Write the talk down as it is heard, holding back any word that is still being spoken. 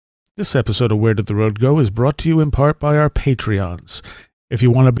This episode of Where Did the Road Go is brought to you in part by our Patreons. If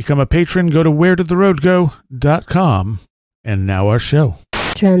you want to become a patron, go to wheredidtheroadgo.com. And now our show.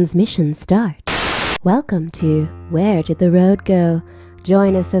 Transmission start. Welcome to Where Did the Road Go?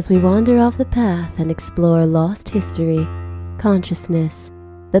 Join us as we wander off the path and explore lost history, consciousness,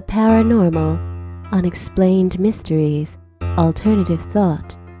 the paranormal, unexplained mysteries, alternative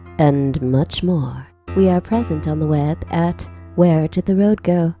thought, and much more. We are present on the web at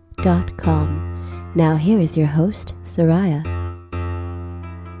wheredidtheroadgo.com. Now here is your host, Seriah.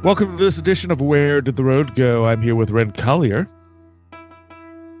 Welcome to this edition of Where Did the Road Go? I'm here with Wren Collier.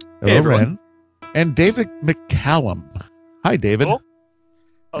 Hello, Hey, everyone. Wren. And David McCallum. Hi, David. Hello.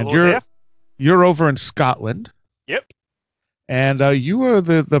 And Hello there. you're over in Scotland. Yep. And you were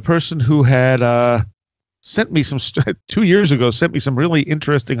the person who had sent me 2 years ago, sent me some really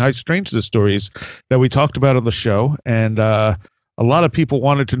interesting high strangeness stories that we talked about on the show. And a lot of people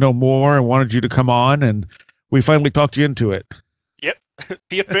wanted to know more and wanted you to come on, and we finally talked you into it. Yep.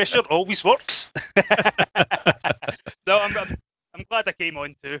 Peer pressure always works. No, I'm glad I came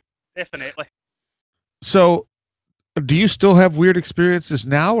on too. Definitely. So, do you still have weird experiences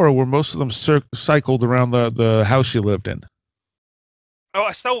now, or were most of them cycled around the house you lived in? Oh,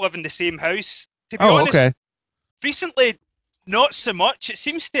 I still live in the same house. To be Oh, honest, okay. recently, not so much. It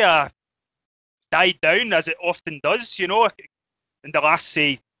seems to have died down as it often does, in the last,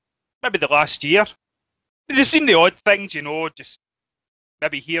 say, maybe the last year. There's been the odd things, just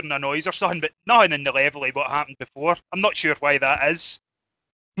maybe hearing a noise or something, but nothing in the level of what happened before. I'm not sure why that is.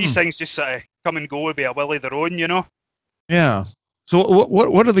 These things just sort of come and go with a will of their own, Yeah. So,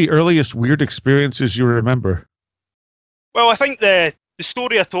 what are the earliest weird experiences you remember? Well, I think the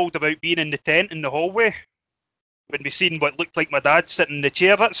story I told about being in the tent in the hallway, when we seen what looked like my dad sitting in the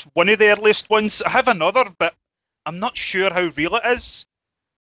chair, that's one of the earliest ones. I have another, but I'm not sure how real it is.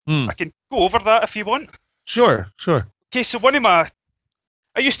 I can go over that if you want. Sure. Okay, so I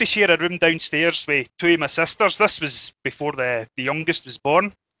used to share a room downstairs with two of my sisters. This was before the youngest was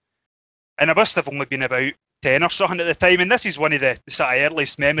born. And I must have only been about 10 or something at the time. And this is one of the sort of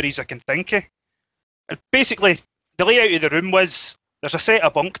earliest memories I can think of. And basically, the layout of the room was, there's a set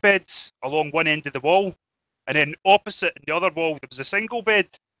of bunk beds along one end of the wall. And then opposite in the other wall, there was a single bed.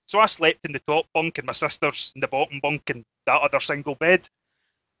 So I slept in the top bunk and my sister's in the bottom bunk in that other single bed.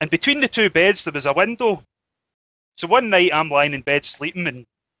 And between the two beds, there was a window. So one night I'm lying in bed sleeping and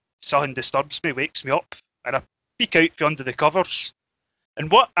something disturbs me, wakes me up. And I peek out from under the covers. And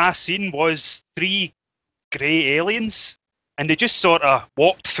what I seen was three grey aliens. And they just sort of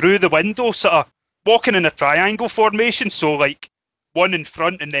walked through the window, sort of walking in a triangle formation. So like one in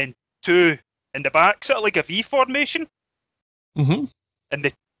front and then two in the back, sort of like a V formation. Mm-hmm. And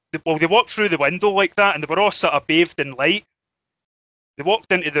they walked through the window like that, and they were all sort of bathed in light. They walked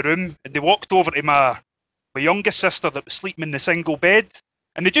into the room, and they walked over to my youngest sister that was sleeping in the single bed,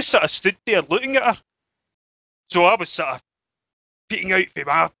 and they just sort of stood there looking at her. So I was sort of peeking out from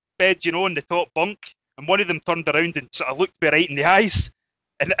my bed, in the top bunk, and one of them turned around and sort of looked me right in the eyes.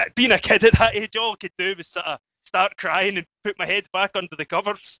 And being a kid at that age, all I could do was sort of start crying and put my head back under the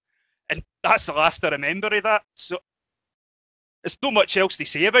covers. And that's the last I remember of that. So there's not much else to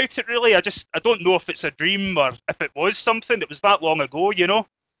say about it, really. I don't know if it's a dream or if it was something. It was that long ago,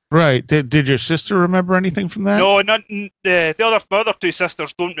 Right. Did your sister remember anything from that? No, my other two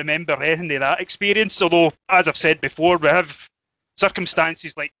sisters don't remember anything of that experience. Although, as I've said before, we have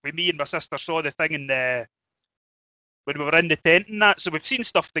circumstances like when me and my sister saw the thing when we were in the tent and that. So we've seen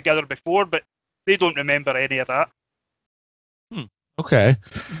stuff together before, but they don't remember any of that. Okay.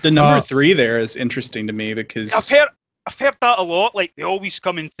 The number 3 there is interesting to me because I've heard that a lot. Like they always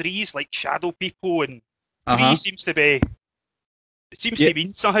come in threes, like shadow people, and three seems to be. It seems to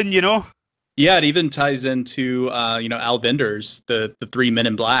mean something, Yeah, it even ties into Al Bender's the 3 Men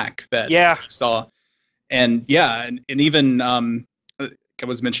in Black that I saw, and even I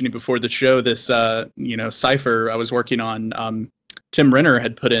was mentioning before the show this cipher I was working on. Tim Renner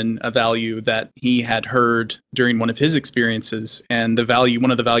had put in a value that he had heard during one of his experiences, and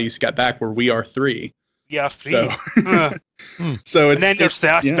one of the values he got back were "We are 3." Yeah, 3. So and then there's the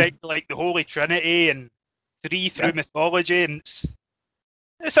aspect like the Holy Trinity and 3 through mythology, and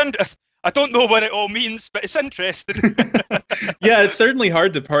it's I don't know what it all means, but it's interesting. Yeah, it's certainly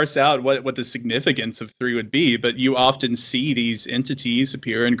hard to parse out what the significance of 3 would be, but you often see these entities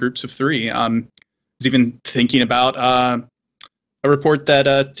appear in groups of 3. I was even thinking about a report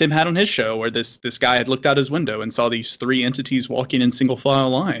that Tim had on his show where this guy had looked out his window and saw these 3 entities walking in single file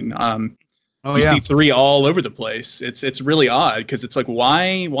line. You see 3 all over the place. It's really odd because it's like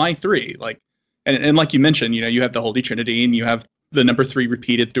why 3? Like, and like you mentioned, you have the Holy Trinity and you have the number 3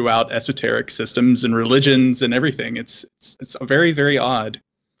 repeated throughout esoteric systems and religions and everything. It's very, very odd.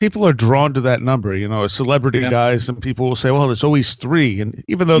 People are drawn to that number, a celebrity guys, and people will say, well, there's always 3. And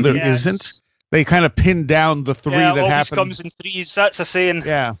even though there isn't, they kind of pin down the 3 that always happen. Comes in 3s. That's a saying.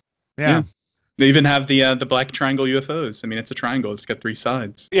 Yeah. They even have the black triangle UFOs. I mean, it's a triangle. It's got 3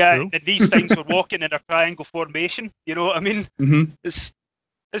 sides. Yeah, True. And these things were walking in a triangle formation. You know what I mean? Mm-hmm. It's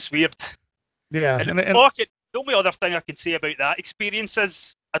weird. Yeah. And the only other thing I can say about that experience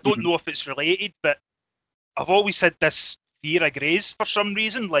is, I don't know if it's related, but I've always had this fear of greys for some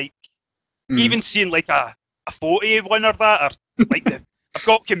reason. Like, even seeing like a photo of one or that, or like I've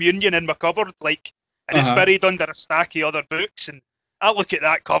got communion in my cupboard, like, and it's buried under a stack of other books, and I look at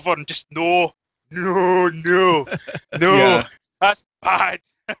that cover and just no, that's bad.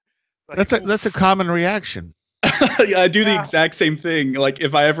 Like, that's a common reaction. Yeah, I do the exact same thing. Like,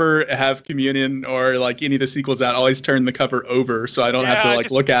 if I ever have communion or like any of the sequels out, I always turn the cover over so I don't have to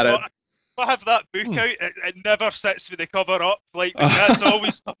like look at it. I have that book out, it never sits with the cover up. Like, that's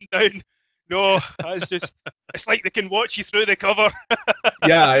always thumbed down. No, it's like they can watch you through the cover.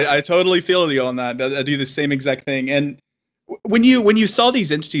 Yeah, I totally feel you on that. I do the same exact thing. And when you saw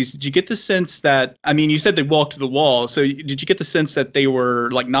these entities, did you get the sense that, I mean, you said they walked to the wall, so did you get the sense that they were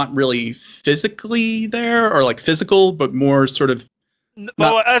like not really physically there, or like physical, but more sort of?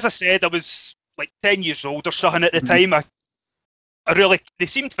 Well, as I said, I was like 10 years old or something at the time. They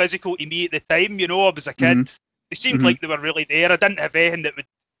seemed physical to me at the time, I was a kid. They seemed like they were really there. I didn't have anything that would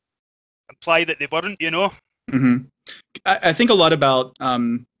imply that they weren't, I think a lot about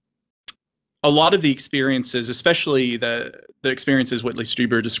a lot of the experiences, especially the experiences Whitley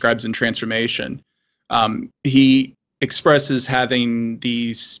Strieber describes in Transformation. He expresses having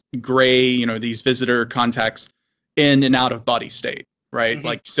these gray, these visitor contacts in an out of body state, right?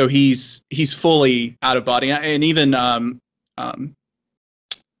 Like, so he's fully out of body. And even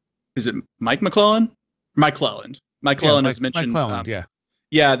is it Mike McCallum? Mike Cleland. Mike Cleland has mentioned,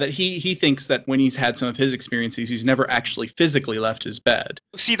 that he thinks that when he's had some of his experiences, he's never actually physically left his bed.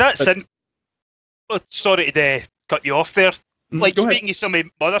 See, sorry to cut you off there. Like, speaking of some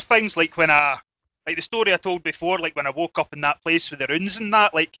other things, like when like the story I told before, like when I woke up in that place with the runes and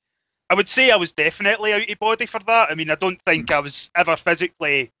that, like, I would say I was definitely out of body for that. I mean, I don't think I was ever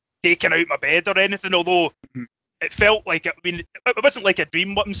physically taken out my bed or anything, although it felt like, it wasn't like a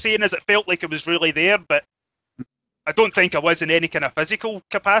dream. What I'm saying is, it felt like it was really there, but I don't think I was in any kind of physical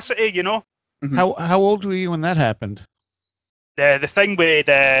capacity, How old were you when that happened? The thing with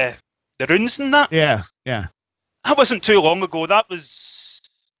the runes and that? Yeah. That wasn't too long ago. That was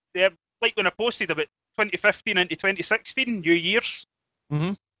like when I posted about 2015 into 2016, New Year's.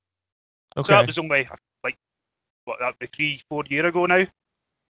 Okay. So that was only like, that'd be 3-4 years ago now.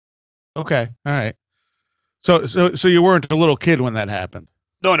 Okay. All right. So you weren't a little kid when that happened?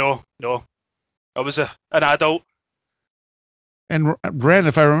 No. I was an adult. And Wren,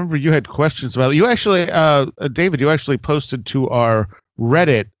 if I remember, you had questions about it. You actually, David, you actually posted to our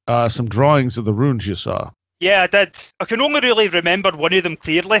Reddit some drawings of the runes you saw. Yeah, I did. I can only really remember one of them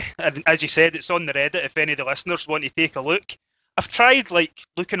clearly. And as you said, it's on the Reddit if any of the listeners want to take a look. I've tried like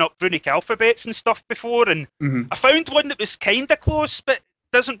looking up runic alphabets and stuff before, and I found one that was kind of close, but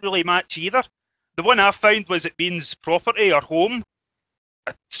doesn't really match either. The one I found was it means property or home.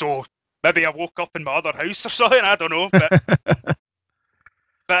 So maybe I woke up in my other house or something, I don't know.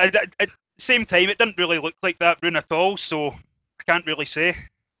 But at the same time, it didn't really look like that rune at all, so I can't really say.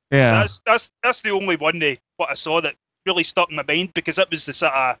 Yeah, that's the only one what I saw that really stuck in my mind, because it was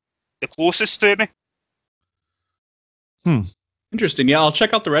the closest to me. Interesting. Yeah, I'll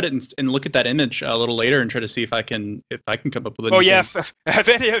check out the Reddit and look at that image a little later and try to see if I can come up with. If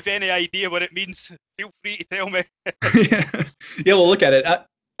any have any idea what it means, feel free to tell me. Yeah, we'll look at it.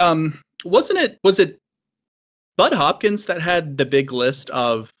 Was it Bud Hopkins that had the big list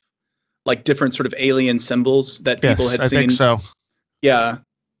of like different sort of alien symbols that people had seen? I think so. Yeah,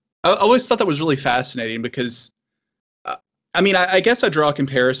 I always thought that was really fascinating because, I guess I draw a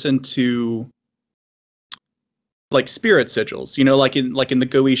comparison to like spirit sigils, like in the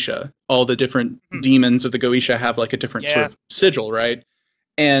Goetia, all the different demons of the Goetia have like a different sort of sigil, right?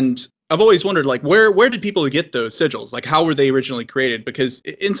 And I've always wondered, like, where did people get those sigils? Like, how were they originally created? Because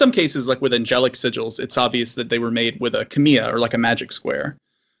in some cases, like with angelic sigils, it's obvious that they were made with a Kamiya or like a magic square.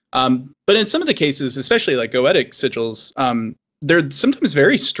 But in some of the cases, especially like Goetic sigils, they're sometimes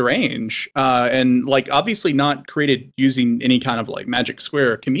very strange and like obviously not created using any kind of like magic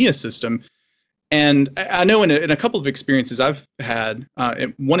square or Kamiya system. And I know in a couple of experiences I've had,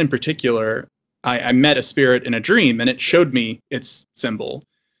 one in particular, I met a spirit in a dream and it showed me its symbol.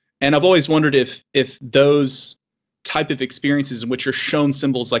 And I've always wondered if those type of experiences in which you're shown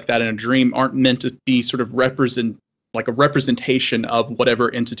symbols like that in a dream aren't meant to be sort of like a representation of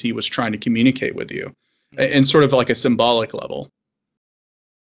whatever entity was trying to communicate with you, and sort of like a symbolic level.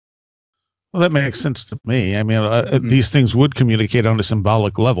 Well, that makes sense to me. I mean, these things would communicate on a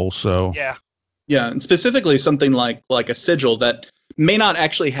symbolic level, so yeah, and specifically something like a sigil that may not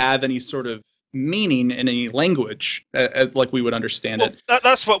actually have any sort of meaning in any language, like we would understand it.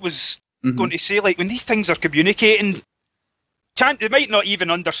 That's what was going to say. Like, when these things are communicating, they might not even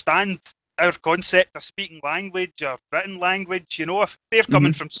understand our concept of speaking language or written language. You know, if they're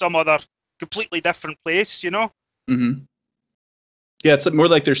coming from some other completely different place, you know. Yeah, it's more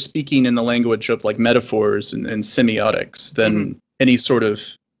like they're speaking in the language of like metaphors and semiotics than any sort of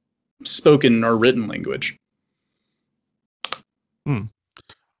spoken or written language.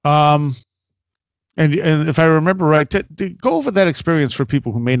 And if I remember right, go over that experience for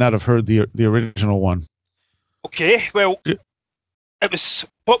people who may not have heard the original one. Okay, well, it was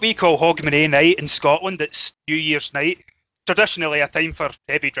what we call Hogmanay night in Scotland. It's New Year's night, traditionally a time for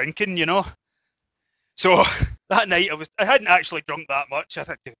heavy drinking, you know. So that night I hadn't actually drunk that much. I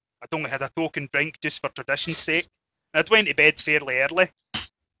think I'd only had a token drink just for tradition's sake. And I'd went to bed fairly early.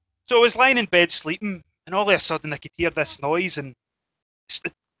 So I was lying in bed sleeping, and all of a sudden I could hear this noise, and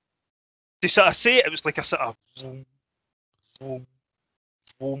to sort of say it was like a sort of boom, boom,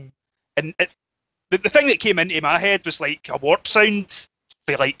 boom. And the thing that came into my head was like a warp sound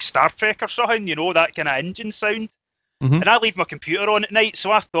for like Star Trek or something, you know, that kind of engine sound. And I leave my computer on at night,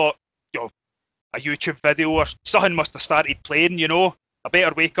 so I thought, you know, a YouTube video or something must have started playing, you know, I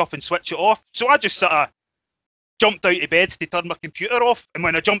better wake up and switch it off. So I just sort of jumped out of bed to turn my computer off, and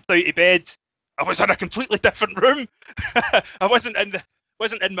when I jumped out of bed, I was in a completely different room. I wasn't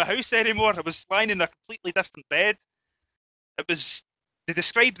in my house anymore. I was lying in a completely different bed. It was, to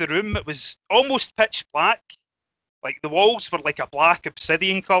describe the room, it was almost pitch black. Like the walls were like a black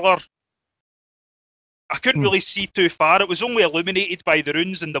obsidian colour. I couldn't really see too far. It was only illuminated by the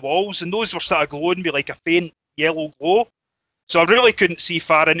runes in the walls, and those were sort of glowing with like a faint yellow glow. So I really couldn't see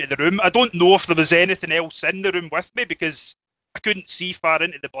far into the room. I don't know if there was anything else in the room with me because I couldn't see far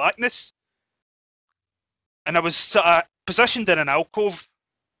into the blackness. And I was sort of positioned in an alcove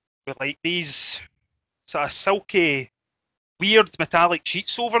with like these sort of silky, weird metallic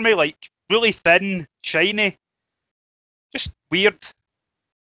sheets over me, like really thin, shiny, just weird.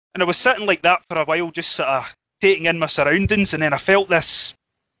 And I was sitting like that for a while, just sort of taking in my surroundings, and then I felt this,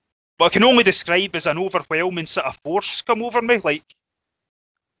 what I can only describe as an overwhelming sort of force come over me, like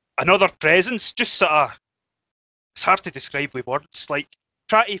another presence, just sort of, it's hard to describe with words, like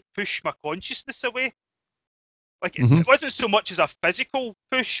try to push my consciousness away. Like it wasn't so much as a physical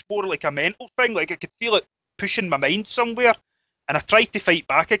push, more like a mental thing. Like I could feel it pushing my mind somewhere, and I tried to fight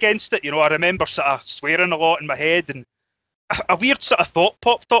back against it. You know, I remember sort of swearing a lot in my head, and a weird sort of thought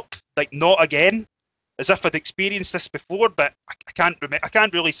popped up, like not again, as if I'd experienced this before, but I can't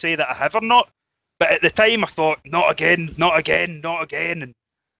really say that I have or not. But at the time I thought, not again, not again, not again, and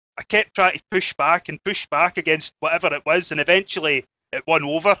I kept trying to push back against whatever it was, and eventually it won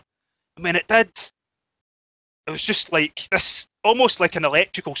over. I mean, it did. It was just like this, almost like an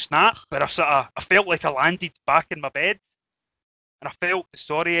electrical snap, where I felt like I landed back in my bed, and I felt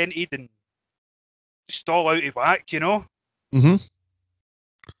disoriented and just all out of whack, you know.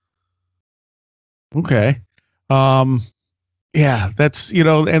 Okay. Yeah, that's, you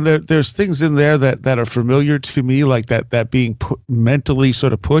know, and there's things in there that are familiar to me, like that being mentally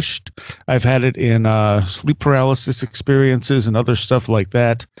sort of pushed. I've had it in sleep paralysis experiences and other stuff like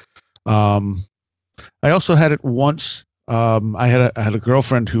that. I also had it once. I had a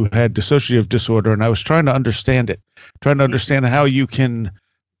girlfriend who had dissociative disorder, and I was trying to understand how you can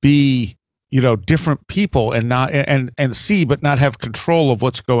be, you know, different people and not and see but not have control of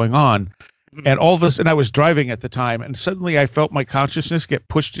what's going on. And all this, and I was driving at the time, and suddenly I felt my consciousness get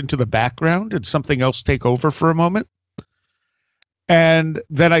pushed into the background and something else take over for a moment. And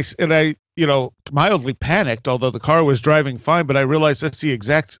then I you know, mildly panicked, although the car was driving fine, but I realized that's the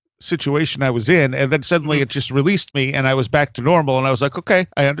exact situation I was in. And then suddenly it just released me, and I was back to normal. And I was like, okay,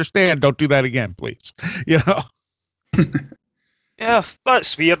 I understand. Don't do that again, please. You know? Yeah,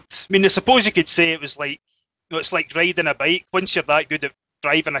 that's weird. I mean, I suppose you could say it was like, you know, it's like riding a bike. Once you're that good at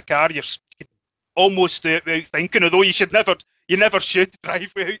driving a car, you can almost do it without thinking, although you never should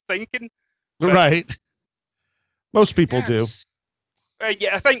drive without thinking. But, right. Most people do.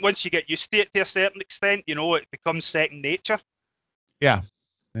 Yeah, I think once you get used to it to a certain extent, you know, it becomes second nature. Yeah.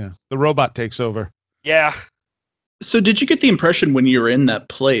 Yeah. The robot takes over. Yeah. So did you get the impression when you were in that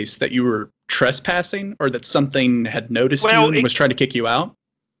place that you were trespassing, or that something had noticed you and was trying to kick you out?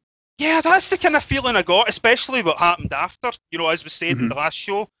 Yeah, that's the kind of feeling I got, especially what happened after. You know, as we said in the last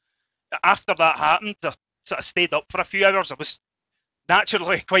show, after that happened, I sort of stayed up for a few hours. I was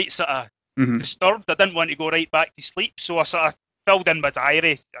naturally quite sort of disturbed. I didn't want to go right back to sleep, so I sort of filled in my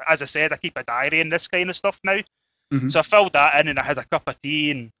diary. As I said, I keep a diary and this kind of stuff now. So I filled that in and I had a cup of tea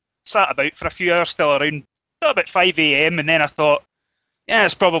and sat about for a few hours till about 5 a.m. And then I thought, yeah,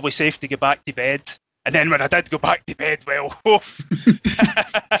 it's probably safe to go back to bed. And then when I did go back to bed, well,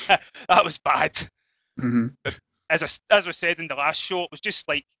 that was bad. As we said in the last show, it was just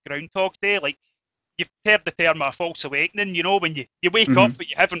like Groundhog Day. Like, you've heard the term a false awakening, you know, when you wake up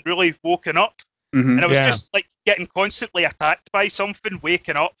but you haven't really woken up. And I was just like getting constantly attacked by something,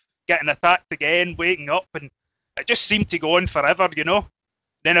 waking up, getting attacked again, waking up, and it just seemed to go on forever, you know.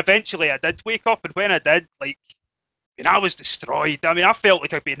 Then eventually I did wake up, and when I did, like, I was destroyed. I mean, I felt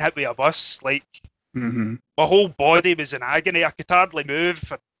like I'd been hit with a bus. Like, my whole body was in agony. I could hardly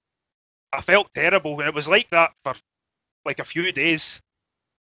move. I felt terrible, and it was like that for like a few days.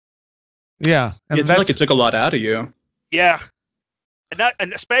 Yeah, and it's like it took a lot out of you. Yeah,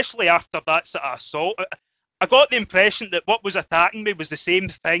 and especially after that sort of assault, I got the impression that what was attacking me was the same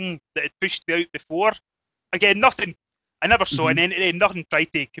thing that had pushed me out before. Again, nothing. I never saw an entity. Nothing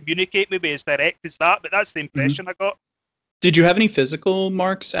tried to communicate with me as direct as that, but that's the impression I got. Did you have any physical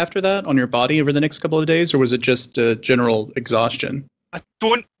marks after that on your body over the next couple of days, or was it just general exhaustion? I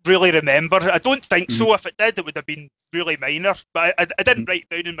don't really remember. I don't think so. If it did, it would have been really minor. But I didn't write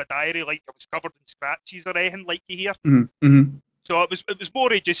down in my diary like I was covered in scratches or anything like you hear. So it was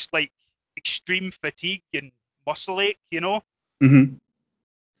more of just like extreme fatigue and muscle ache, you know.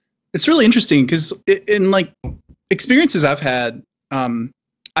 It's really interesting because in like experiences I've had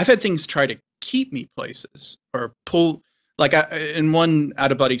things try to keep me places or pull. Like in one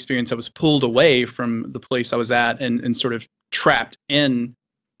out-of-body experience, I was pulled away from the place I was at and sort of trapped in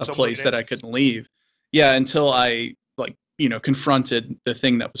a place that I couldn't leave. Yeah, until I confronted the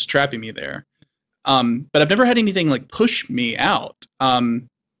thing that was trapping me there. But I've never had anything like push me out.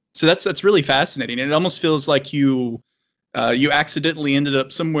 So that's really fascinating. And it almost feels like you accidentally ended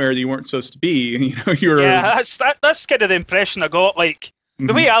up somewhere that you weren't supposed to be. Yeah, that's kind of the impression I got. Like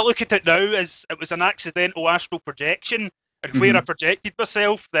the way I look at it now is it was an accidental astral projection. And where I projected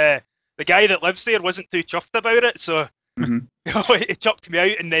myself, the guy that lives there wasn't too chuffed about it, so he chucked me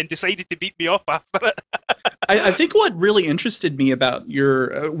out and then decided to beat me up after it. I think what really interested me about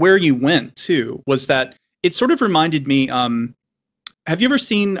your where you went too was that it sort of reminded me. Have you ever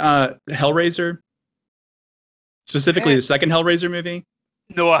seen Hellraiser? Specifically, the second Hellraiser movie?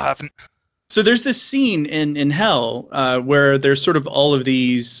 No, I haven't. So there's this scene in Hell where there's sort of all of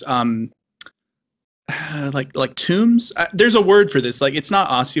these. Like tombs. There's a word for this. Like it's not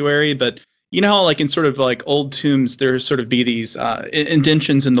ossuary, but you know how like in sort of like old tombs there sort of be these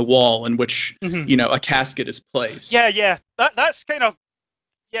indentions in the wall in which a casket is placed. Yeah. That's kind of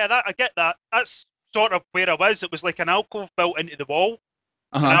that I get that. That's sort of where I was. It was like an alcove built into the wall,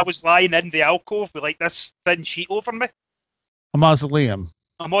 and I was lying in the alcove with like this thin sheet over me. A mausoleum.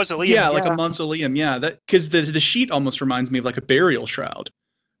 A mausoleum. Yeah, like a mausoleum. Yeah, that because the sheet almost reminds me of like a burial shroud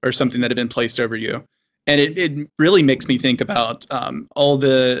or something that had been placed over you. And it really makes me think about all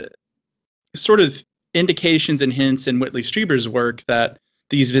the sort of indications and hints in Whitley Strieber's work that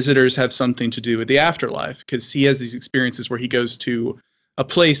these visitors have something to do with the afterlife, because he has these experiences where he goes to a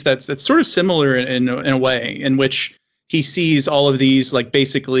place that's sort of similar in a way, in which he sees all of these like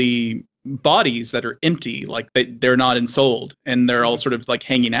basically bodies that are empty, like they're not ensouled, and they're all sort of like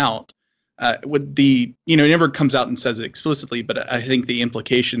hanging out. With the it never comes out and says it explicitly, but I think the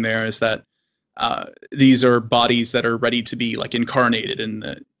implication there is that these are bodies that are ready to be like incarnated in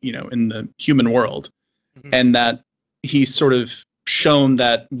the human world, and that he's sort of shown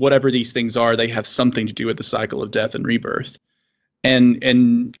that whatever these things are, they have something to do with the cycle of death and rebirth. And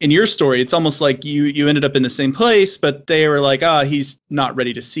in your story, it's almost like you ended up in the same place, but they were like, he's not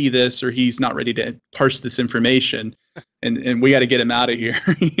ready to see this, or he's not ready to parse this information, and we got to get him out of here.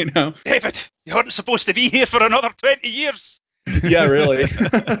 David, you weren't supposed to be here for another 20 years. Yeah, really.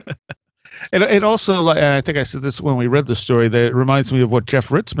 It also, and I think I said this when we read the story, that it reminds me of what Jeff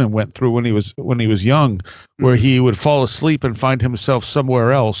Ritzmann went through when he was young, where he would fall asleep and find himself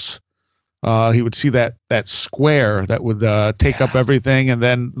somewhere else. He would see that square that would take up everything, and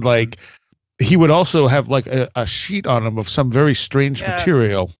then like he would also have like a sheet on him of some very strange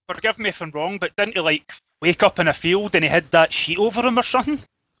material. Forgive me if I'm wrong, but didn't he like wake up in a field and he had that sheet over him or something?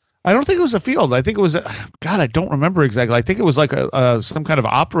 I don't think it was a field. I think it was God, I don't remember exactly. I think it was like a some kind of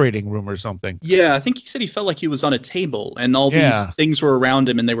operating room or something. Yeah, I think he said he felt like he was on a table and all these things were around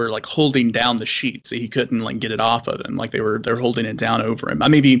him and they were like holding down the sheet so he couldn't like get it off of him. Like they're holding it down over him. I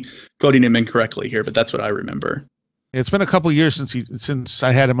may be quoting him incorrectly here, but that's what I remember. It's been a couple of years since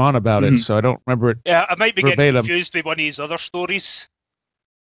I had him on about it, so I don't remember it. Yeah, I might be verbatim. getting confused with one of his other stories.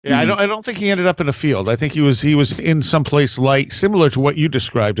 Yeah, I don't think he ended up in a field. I think he was in some place like similar to what you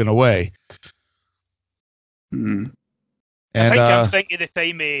described in a way. Mm-hmm. And I'm thinking the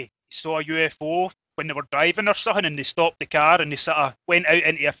time he saw a UFO when they were driving or something, and they stopped the car and they sort of went out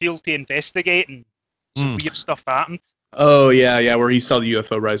into a field to investigate, and some weird stuff happened. Oh yeah, where he saw the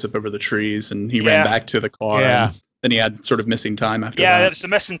UFO rise up over the trees, and he ran back to the car. Yeah. And then he had sort of missing time after that. Yeah, it's the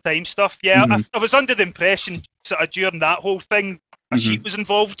missing time stuff. Yeah, I was under the impression sort of during that whole thing, a sheet was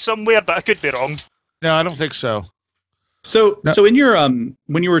involved somewhere, but I could be wrong. No, I don't think so. So in your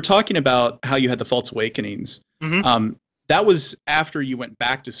when you were talking about how you had the false awakenings, that was after you went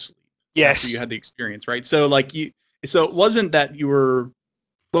back to sleep. Yes. After you had the experience, right? So so it wasn't that you were,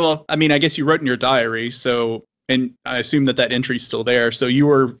 well, I mean, I guess you wrote in your diary, and I assume that entry's still there. So you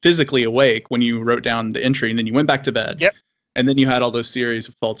were physically awake when you wrote down the entry, and then you went back to bed. Yep. And then you had all those series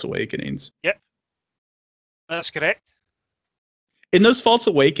of false awakenings. Yep. That's correct. In those false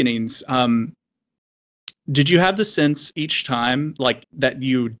awakenings, did you have the sense each time like that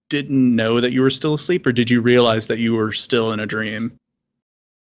you didn't know that you were still asleep, or did you realize that you were still in a dream?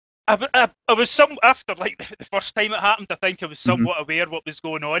 I was after like the first time it happened, I think I was somewhat aware what was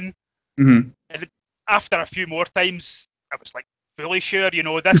going on. And after a few more times, I was like fully sure,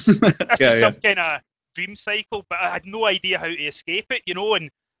 this is some kind of dream cycle, but I had no idea how to escape it, and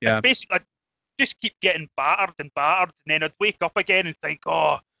basically I'd just keep getting battered, and then I'd wake up again and think,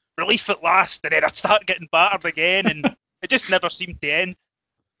 oh, relief at last, and then I'd start getting battered again, and it just never seemed to end.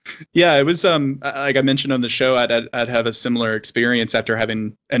 Yeah, it was like I mentioned on the show, I'd have a similar experience after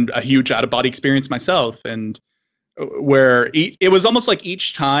having a huge out-of-body experience myself, and where it was almost like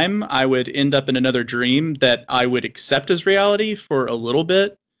each time I would end up in another dream that I would accept as reality for a little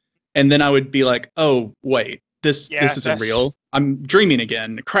bit, and then I would be like, oh, wait, this isn't real. I'm dreaming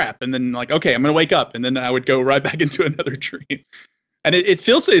again. Crap. And then like, okay, I'm going to wake up, and then I would go right back into another dream. And it's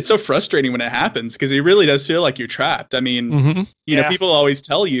so frustrating when it happens, because it really does feel like you're trapped. I mean, you know, people always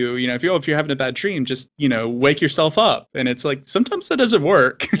tell you, if you're having a bad dream, just, wake yourself up. And it's like, sometimes that doesn't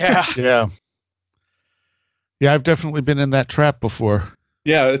work. Yeah, I've definitely been in that trap before.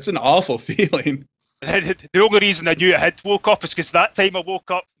 Yeah, it's an awful feeling. The only reason I knew I had woke up is because that time I woke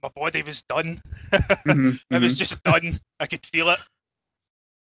up, my body was done. It was just done. I could feel it.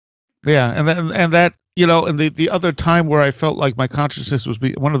 Yeah, and that, and the other time where I felt like my consciousness was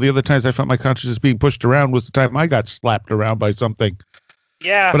one of the other times I felt my consciousness being pushed around was the time I got slapped around by something.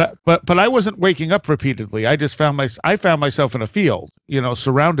 Yeah. But I wasn't waking up repeatedly. I just found myself in a field,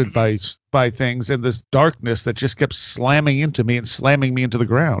 surrounded by things in this darkness that just kept slamming into me and slamming me into the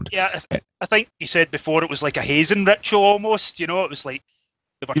ground. Yeah, I think you said before it was like a hazing ritual almost. It was like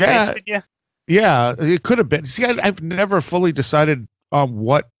they were testing you. Yeah, it could have been. See, I've never fully decided on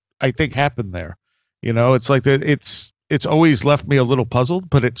what I think happened there. It's like it's always left me a little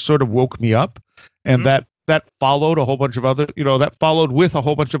puzzled, but it sort of woke me up, and that followed a whole bunch of other, that followed with a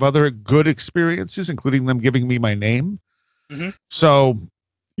whole bunch of other good experiences, including them giving me my name. So,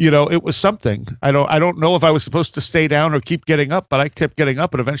 it was something. I don't know if I was supposed to stay down or keep getting up, but I kept getting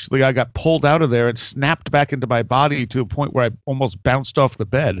up, and eventually I got pulled out of there and snapped back into my body to a point where I almost bounced off the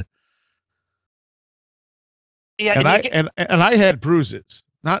bed. Yeah, and I had bruises.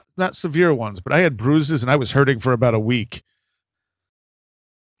 Not severe ones, but I had bruises, and I was hurting for about a week.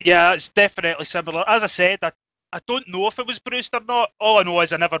 Yeah, it's definitely similar. As I said, I don't know if it was bruised or not. All I know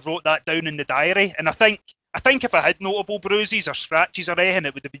is I never wrote that down in the diary, and I think if I had notable bruises or scratches or anything,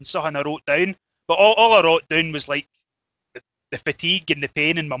 it would have been something I wrote down. But all I wrote down was like the fatigue and the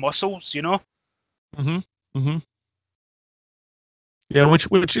pain in my muscles, Yeah,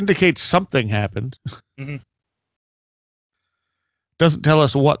 which indicates something happened. Doesn't tell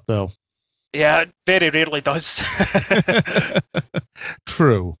us what, though. Yeah, it very rarely does.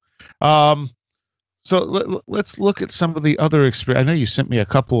 True. So let's look at some of the other experience. I know you sent me a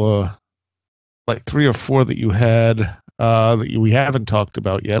couple of, like 3 or 4 that you had that we haven't talked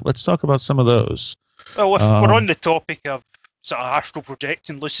about yet. Let's talk about some of those. Well, if we're on the topic of sort of astral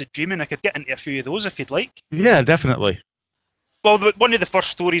projection, lucid dreaming, I could get into a few of those if you'd like. Yeah, definitely. Well, one of the first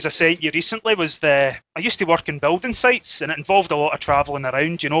stories I sent you recently was I used to work in building sites, and it involved a lot of travelling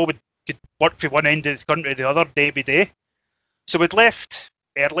around. We could work from one end of the country to the other day by day. So we'd left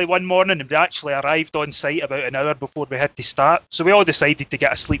early one morning, and we actually arrived on site about an hour before we had to start. So we all decided to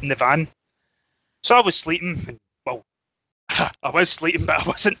get a sleep in the van. So I was sleeping, and, well, I was sleeping, but I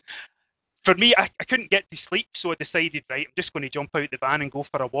wasn't. For me, I couldn't get to sleep, so I decided, right, I'm just going to jump out the van and go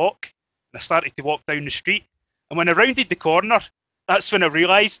for a walk. And I started to walk down the street. And when I rounded the corner, that's when I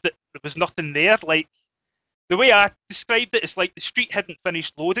realised that there was nothing there. Like, the way I described it, it's like the street hadn't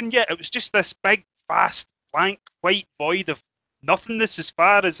finished loading yet. It was just this big, vast, blank, white void of nothingness as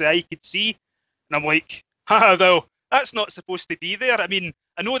far as the eye could see. And I'm like, well, that's not supposed to be there. I mean,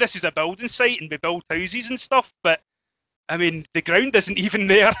 I know this is a building site and we build houses and stuff, but I mean, the ground isn't even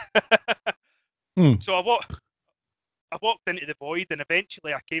there. So I walked into the void, and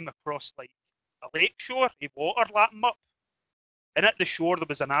eventually I came across like a lake shore, a water lapping up. And at the shore there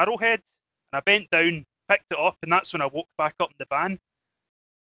was an arrowhead, and I bent down, picked it up, and that's when I woke back up in the van.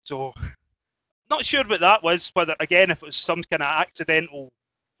 So, not sure what that was, whether, again, if it was some kind of accidental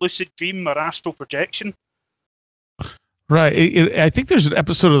lucid dream or astral projection. Right. I think there's an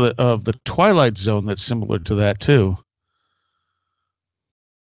episode of the Twilight Zone that's similar to that too,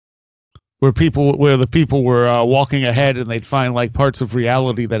 where the people were walking ahead and they'd find like parts of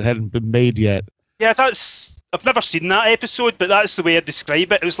reality that hadn't been made yet. Yeah, I've never seen that episode, but that's the way I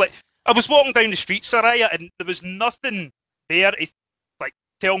describe it. It was like I was walking down the street, Seriah, and there was nothing there to like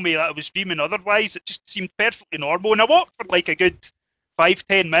tell me that I was dreaming otherwise. It just seemed perfectly normal, and I walked for like a good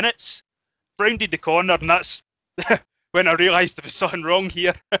 5-10 minutes, rounded the corner, and that's when I realised there was something wrong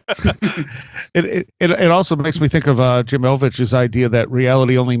here. It also makes me think of Jim Elvich's idea that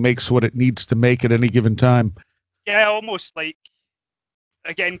reality only makes what it needs to make at any given time. Yeah, almost like,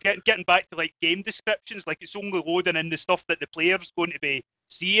 again, getting back to like game descriptions, like it's only loading in the stuff that the player's going to be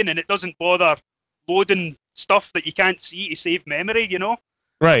seeing, and it doesn't bother loading stuff that you can't see to save memory, you know?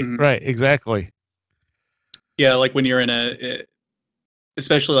 Right, right, exactly. Yeah, like when you're in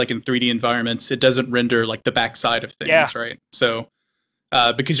especially like in 3D environments, it doesn't render like the backside of things, right? So,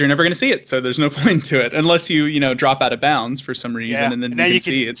 because you're never going to see it, so there's no point to it unless you drop out of bounds for some reason, and then you can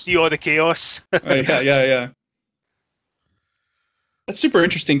see it. See all the chaos. Yeah. That's super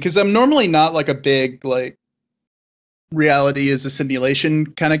interesting because I'm normally not like a big like reality is a simulation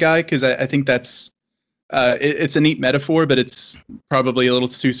kind of guy, because I think that's it's a neat metaphor, but it's probably a little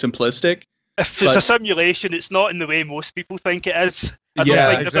too simplistic. If it's a simulation, it's not in the way most people think it is. I don't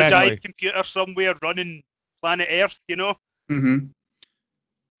think there's a giant computer somewhere running planet Earth, you know? Mm-hmm.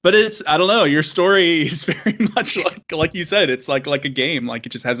 But I don't know, your story is very much like you said, it's like a game, like it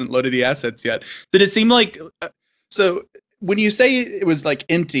just hasn't loaded the assets yet. Did it seem like, so when you say it was like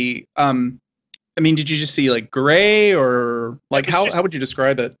empty, I mean, did you just see like gray, or like how would you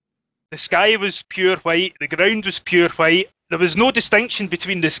describe it? The sky was pure white, the ground was pure white. There was no distinction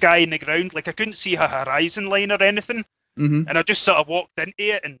between the sky and the ground. Like I couldn't see a horizon line or anything. Mm-hmm. And I just sort of walked into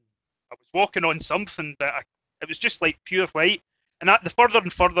it, and I was walking on something, but it was just like pure white. And the further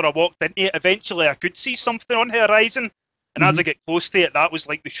and further I walked into it, eventually I could see something on the horizon. And as I get close to it, that was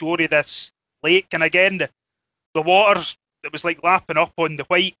like the shore of this lake. And again, the water, it was like lapping up on the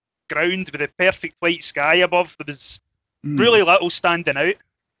white ground with a perfect white sky above. There was really little standing out.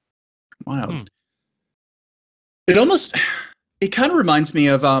 Wow. It kind of reminds me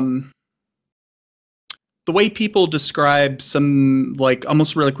of the way people describe some like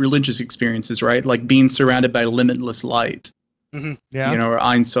almost like religious experiences, right? Like being surrounded by limitless light. Mm-hmm. Yeah. Or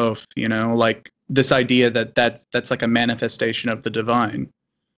Ein Sof, like this idea that's like a manifestation of the divine,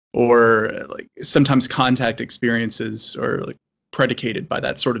 or like sometimes contact experiences are like predicated by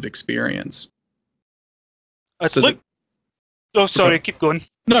that sort of experience. Keep going.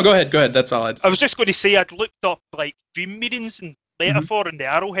 No, go ahead. That's all. I was just going to say I'd looked up like dream meanings and metaphor in the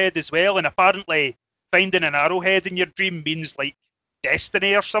arrowhead as well, and apparently finding an arrowhead in your dream means like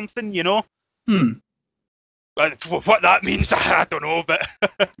destiny or something, you know? But what that means, I don't know, but...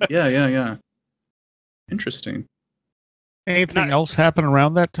 Yeah. Interesting. Anything else happen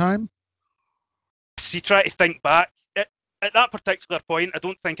around that time? See, try to think back. At that particular point, I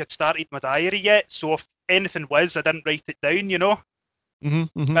don't think I'd started my diary yet, so if anything was, I didn't write it down, you know?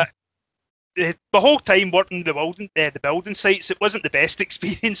 Mm-hmm. But the whole time working the building sites, it wasn't the best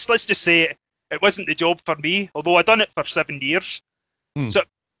experience. Let's just say it wasn't the job for me, although I'd done it for 7 years. So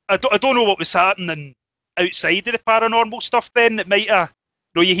I don't know what was happening outside of the paranormal stuff then. It might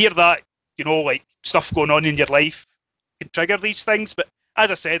you hear that, like stuff going on in your life can trigger these things, but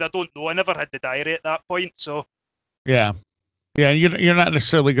as I said, I don't know. I never had the diary at that point, so... Yeah, you're not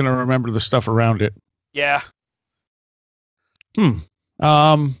necessarily going to remember the stuff around it. Yeah.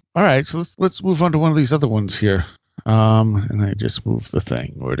 All right, so let's move on to one of these other ones here. And I just moved the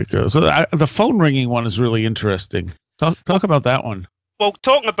thing. Where'd it go? So the phone ringing one is really interesting. Talk about that one. well,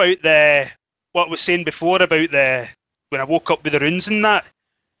 talking about what I was saying before about when I woke up with the runes and that,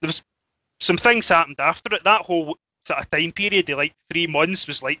 there was some things happened after it. That whole sort of time period of like 3 months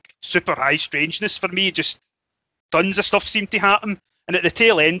was like super high strangeness for me. Just tons of stuff seemed to happen. And at the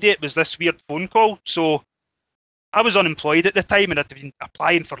tail end of it was this weird phone call. So I was unemployed at the time and I'd been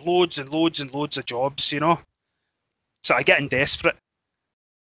applying for loads and loads and loads of jobs, you know. So I getting desperate.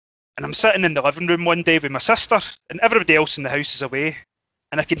 And I'm sitting in the living room one day with my sister and everybody else in the house is away.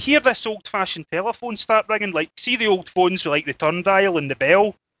 And I can hear this old-fashioned telephone start ringing. Like, see the old phones with like the turn dial and the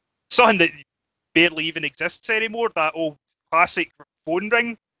bell? Something that barely even exists anymore, that old classic phone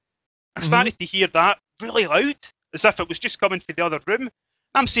ring. I started to hear that really loud, as if it was just coming from the other room.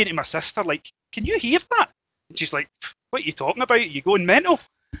 I'm saying to my sister, like, can you hear that? And she's like, what are you talking about? Are you going mental?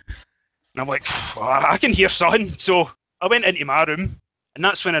 And I'm like, I can hear something. So I went into my room, and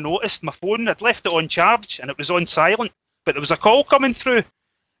that's when I noticed my phone, I'd left it on charge, and it was on silent, but there was a call coming through.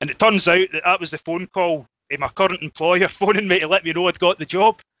 And it turns out that that was the phone call of my current employer phoning me to let me know I'd got the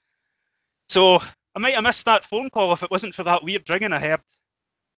job. So I might have missed that phone call if it wasn't for that weird ringing I heard.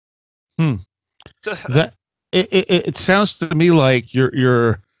 So, it sounds to me like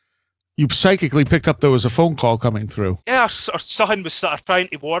you psychically picked up there was a phone call coming through. Yeah, or something was sort of trying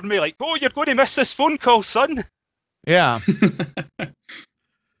to warn me, like, oh, you're going to miss this phone call, son. Yeah. It's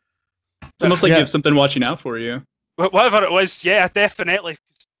almost like you have something watching out for you. Whatever it was, yeah, definitely.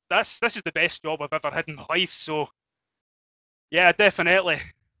 This is the best job I've ever had in life, so yeah, definitely.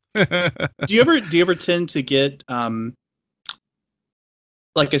 Do you ever tend to get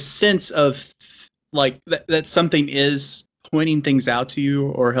like a sense of like that something is pointing things out to you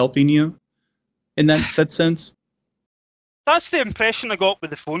or helping you in that sense? That's the impression I got with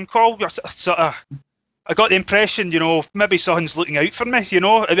the phone call. I got the impression, you know, maybe someone's looking out for me, you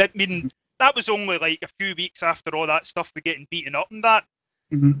know. I mean, that was only like a few weeks after all that stuff with getting beaten up and that.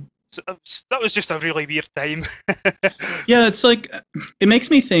 So that was just a really weird time. Yeah, it's like, it makes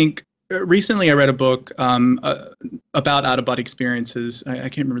me think. Recently, I read a book about out-of-body experiences. I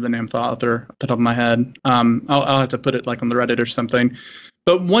can't remember the name of the author off the top of my head. I'll have to put it like on the Reddit or something.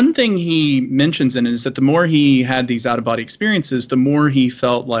 But one thing he mentions in it is that the more he had these out-of-body experiences, the more he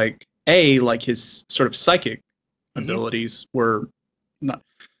felt like his sort of psychic abilities were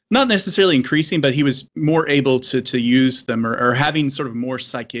not necessarily increasing, but he was more able to use them or having sort of more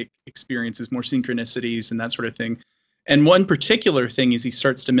psychic experiences, more synchronicities and that sort of thing. And one particular thing is he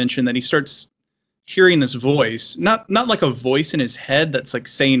starts to mention that he starts hearing this voice, not like a voice in his head that's like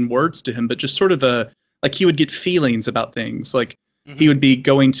saying words to him, but just sort of like he would get feelings about things. Like he would be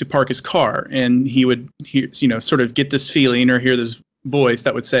going to park his car and he would hear, you know, sort of get this feeling or hear this voice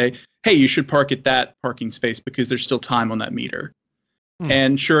that would say, hey, you should park at that parking space because there's still time on that meter.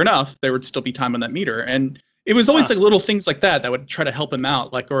 And sure enough, there would still be time on that meter. And it was always like little things like that would try to help him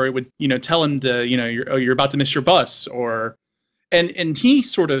out, like, or it would, you know, tell him to, you know, you're about to miss your bus, and he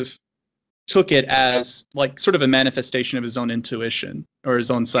sort of took it as like sort of a manifestation of his own intuition or his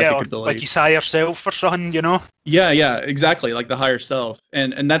own psychic ability, like his higher self or something, you know. Yeah, exactly, like the higher self,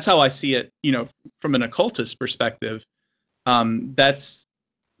 and that's how I see it, you know, from an occultist perspective. That's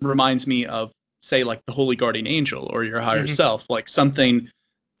reminds me of, say, like the holy guardian angel or your higher self, like something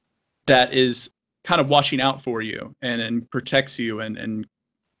that is kind of watching out for you and protects you and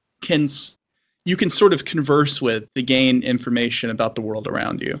you can sort of converse with to gain information about the world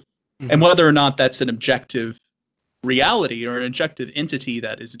around you. And whether or not that's an objective reality or an objective entity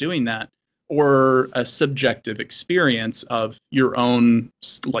that is doing that, or a subjective experience of your own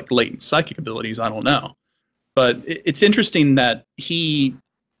like latent psychic abilities, I don't know. But it's interesting that he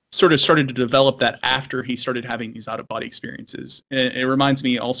sort of started to develop that after he started having these out-of-body experiences. And it reminds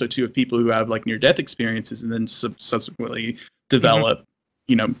me also, too, of people who have, like, near-death experiences and then subsequently develop,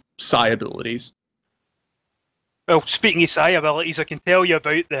 you know, psi abilities. Well, speaking of psi abilities, I can tell you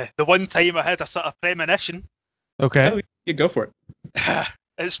about the one time I had a sort of premonition. Okay. Oh, yeah, go for it.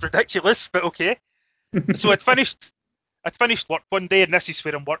 It's ridiculous, but okay. So I'd finished work one day, and this is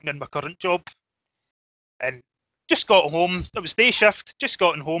where I'm working in my current job. And just got home. It was day shift. Just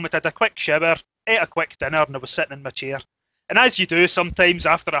gotten home. I'd had a quick shower, ate a quick dinner, and I was sitting in my chair. And as you do sometimes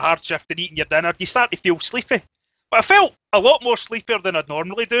after a hard shift and eating your dinner, you start to feel sleepy. But I felt a lot more sleepier than I'd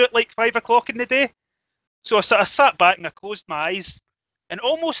normally do at like 5 o'clock in the day. So I sat back and I closed my eyes. And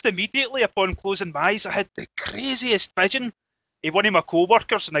almost immediately upon closing my eyes, I had the craziest vision of one of my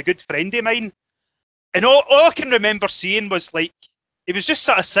co-workers and a good friend of mine. And all I can remember seeing was like, it was just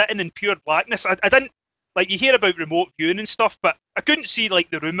sort of sitting in pure blackness. I didn't, like, you hear about remote viewing and stuff, but I couldn't see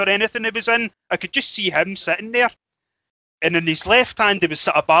like the room or anything he was in. I could just see him sitting there. And in his left hand, he was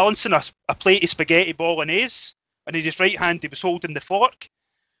sort of balancing a plate of spaghetti bolognese. and in his right hand he was holding the fork.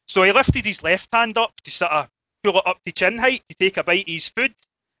 So he lifted his left hand up to sort of pull it up to chin height to take a bite of his food.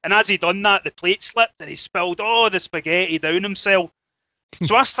 And as he done that, the plate slipped and he spilled all the spaghetti down himself.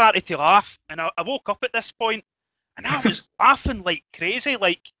 So I started to laugh, and I woke up at this point, and I was laughing like crazy,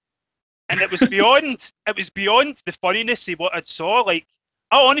 and it was beyond the funniness of what I'd saw. Like,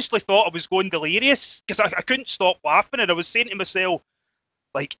 I honestly thought I was going delirious because I couldn't stop laughing, and I was saying to myself,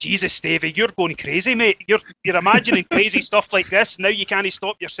 like, Jesus, Davey, you're going crazy, mate. You're imagining crazy stuff like this. Now you can't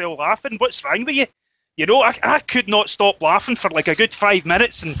stop yourself laughing. What's wrong with you? You know, I could not stop laughing for like a good 5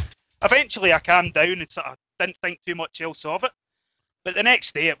 minutes, and eventually I calmed down and sort of didn't think too much else of it. But the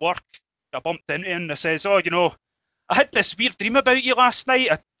next day at work, I bumped into him and I says, oh, you know, I had this weird dream about you last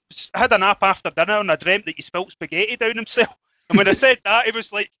night. I had a nap after dinner and I dreamt that you spilt spaghetti down himself. And when I said that, he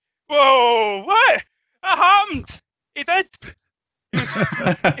was like, whoa, what? That happened. He did.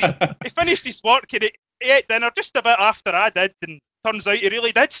 He finished his work and he ate dinner just a bit after I did, and turns out he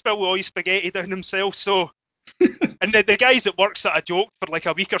really did spill all his spaghetti down himself. So, and the guys at work sort of joked for like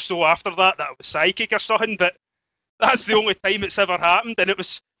a week or so after that I was psychic or something, but that's the only time it's ever happened, and it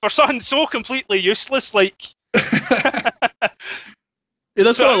was for something so completely useless. Like, yeah,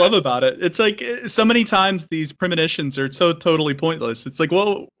 that's what I love about it. It's like so many times these premonitions are so totally pointless. It's like,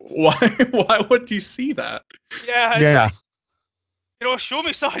 well, why would you see that? Yeah. Like, you know, show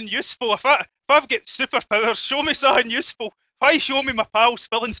me something useful. If I've got superpowers, show me something useful. Why show me my pal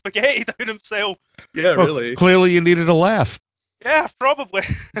spilling spaghetti down himself? Yeah, well, really. Clearly, you needed a laugh. Yeah, probably.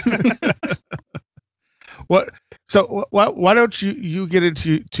 What? So why don't you get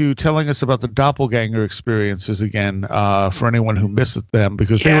into telling us about the doppelganger experiences again for anyone who missed them,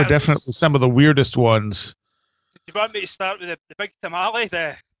 because they were definitely some of the weirdest ones. Do you want me to start with the big tamale,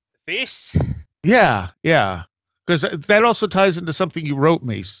 the face? Yeah, because that also ties into something you wrote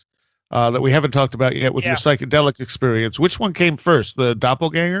me that we haven't talked about yet with your psychedelic experience. Which one came first, the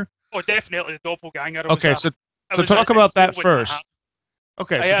doppelganger? Oh, definitely the doppelganger. Okay, so talk about that first.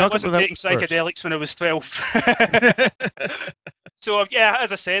 Okay, so I wasn't taking psychedelics when I was 12. So yeah,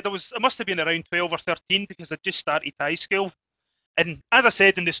 as I said, I must have been around 12 or 13 because I'd just started high school. And as I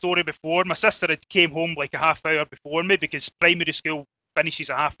said in the story before, my sister had came home like a half hour before me because primary school finishes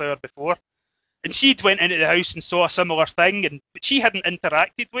a half hour before. And she'd went into the house and saw a similar thing, but she hadn't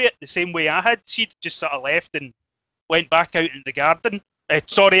interacted with it the same way I had. She'd just sort of left and went back out in the garden.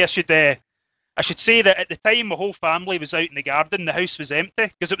 Sorry, I should say that at the time my whole family was out in the garden. The house was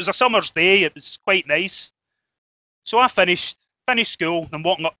empty because it was a summer's day. It was quite nice. So I finished school and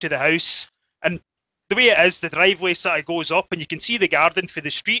walking up to the house. And the way it is, the driveway sort of goes up and you can see the garden for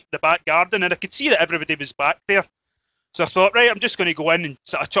the street, the back garden. And I could see that everybody was back there. So I thought, right, I'm just going to go in and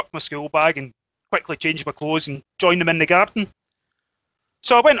sort of chuck my school bag and quickly change my clothes and join them in the garden.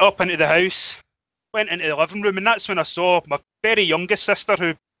 So I went up into the house, went into the living room, and that's when I saw my very youngest sister,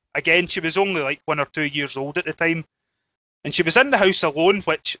 who, again, she was only like 1 or 2 years old at the time. And she was in the house alone,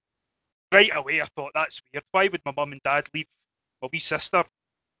 which right away I thought, that's weird. Why would my mum and dad leave my wee sister,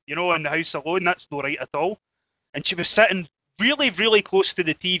 you know, in the house alone? That's not right at all. And she was sitting really, really close to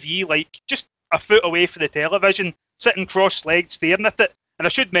the TV, like just a foot away from the television, sitting cross-legged, staring at it. And I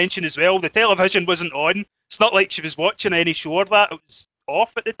should mention as well, the television wasn't on. It's not like she was watching any show or that. It was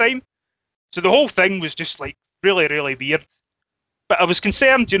off at the time. So the whole thing was just like really, really weird. But I was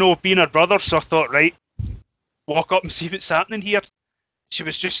concerned, you know, being her brother, so I thought, right, walk up and see what's happening here. She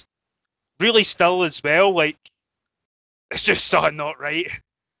was just really still as well, like, it's just something not right.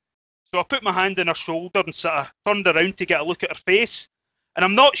 So I put my hand on her shoulder and sort of turned around to get a look at her face. And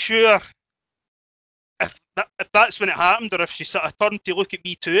I'm not sure if that's when it happened or if she sort of turned to look at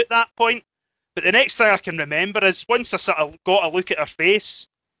me too at that point. But the next thing I can remember is once I sort of got a look at her face.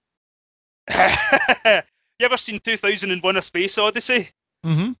 You ever seen 2001: A Space Odyssey?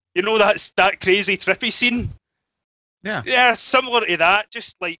 Mm-hmm. You know, that crazy trippy scene? Yeah, similar to that,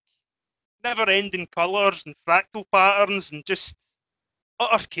 just like never-ending colours and fractal patterns and just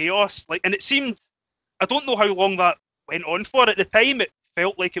utter chaos. Like, and it seemed, I don't know how long that went on for. At the time, it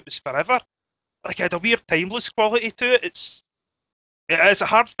felt like it was forever. Like, it had a weird timeless quality to it. It's a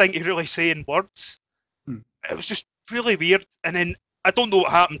hard thing to really say in words. It was just really weird. And then I don't know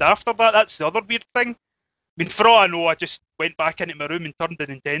what happened after that. That's the other weird thing. I mean, for all I know, I just went back into my room and turned the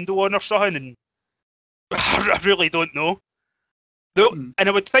Nintendo on or something, and I really don't know. And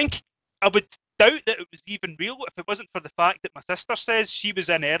I would doubt that it was even real if it wasn't for the fact that my sister says she was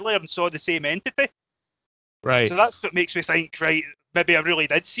in earlier and saw the same entity. Right. So that's what makes me think, right, maybe I really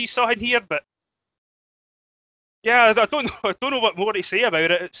did see something here, but yeah, I don't know what more to say about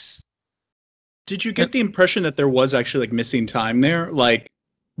it. Did you get the impression that there was actually like missing time there? Like,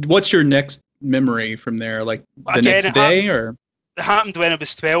 what's your next memory from there? Like the next day, or it happened when I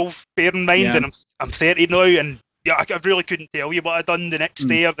was 12. Bear in mind, and I'm 30 now, and I really couldn't tell you what I'd done the next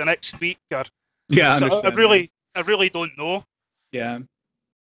day or the next week, or I really don't know. Yeah,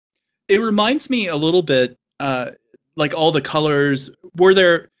 it reminds me a little bit, like all the colors. Were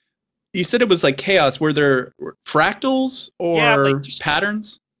there? You said it was like chaos. Were there fractals or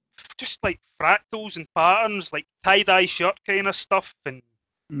patterns? Just like fractals and patterns, like tie-dye shirt kind of stuff, and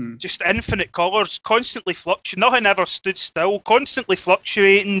just infinite colours, constantly fluctuating. Nothing ever stood still, constantly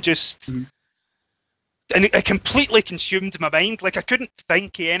fluctuating, just... And it completely consumed my mind. Like, I couldn't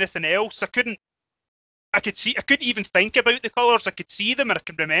think of anything else. I couldn't even think about the colours. I could see them and I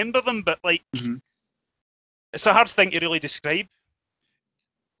could remember them, but, like, it's a hard thing to really describe.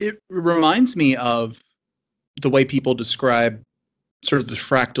 It reminds me of the way people describe sort of the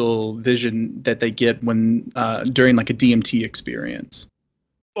fractal vision that they get when during like a DMT experience.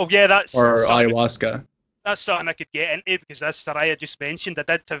 Oh yeah, or ayahuasca. That's something I could get into, because as Seriah just mentioned, I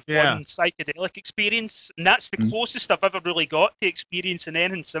did have one psychedelic experience, and that's the closest I've ever really got to experiencing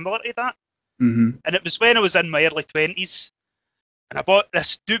anything similar to that. And it was when I was in my early 20s, and I bought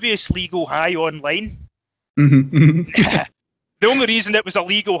this dubious legal high online. The only reason it was a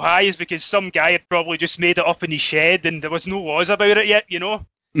legal high is because some guy had probably just made it up in his shed and there was no laws about it yet, you know?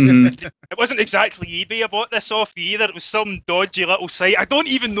 It wasn't exactly eBay I bought this off either. It was some dodgy little site. I don't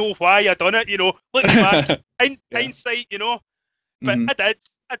even know why I done it, you know? Looking back, hindsight, you know? But I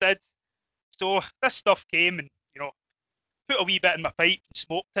did. So this stuff came and, you know, put a wee bit in my pipe and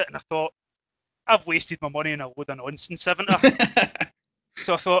smoked it, and I thought, I've wasted my money on a load of nonsense, haven't I?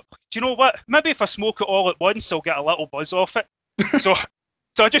 So I thought, do you know what? Maybe if I smoke it all at once, I'll get a little buzz off it. So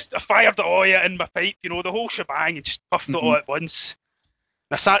I fired it all in my pipe, you know, the whole shebang, and just puffed it all at once.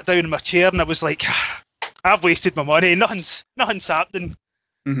 And I sat down in my chair and I was like, I've wasted my money, nothing's happening.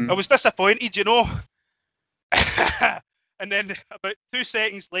 I was disappointed, you know. And then about 2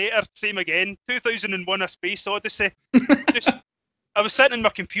 seconds later, same again, 2001: A Space Odyssey. I was sitting in my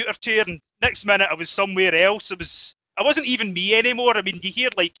computer chair, and next minute I was somewhere else. I wasn't even me anymore. I mean, you hear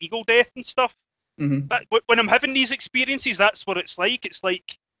like ego death and stuff. But when I'm having these experiences, that's what it's like. It's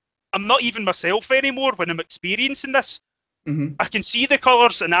like I'm not even myself anymore when I'm experiencing this. I can see the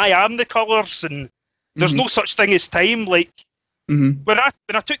colours, and I am the colours, and there's no such thing as time. Like when I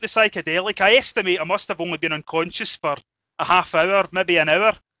took the psychedelic, I estimate I must have only been unconscious for a half hour, maybe an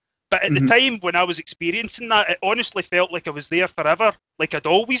hour. But at the time when I was experiencing that, it honestly felt like I was there forever, like I'd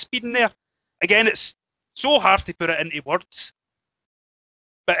always been there. Again, it's so hard to put it into words.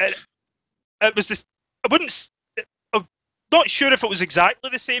 But it was just, I'm not sure if it was exactly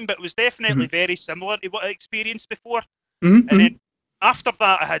the same, but it was definitely very similar to what I experienced before. And then after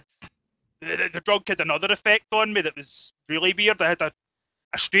that, I had, the drug had another effect on me that was really weird. I had a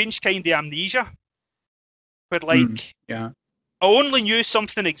strange kind of amnesia, where like, I only knew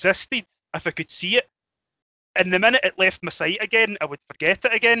something existed if I could see it. And the minute it left my sight again, I would forget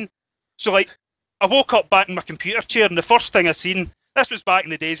it again. So like, I woke up back in my computer chair, and the first thing I seen, this was back in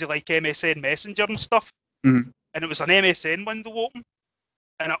the days of like MSN Messenger and stuff, and it was an MSN window open.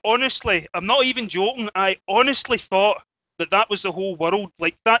 And I'm not even joking, I honestly thought that was the whole world.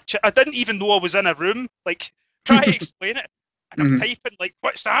 Like that, I didn't even know I was in a room. Like, try to explain it. And I'm typing like,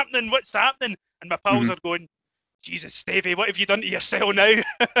 what's happening? And my pals are going, Jesus, Stevie, what have you done to yourself now? You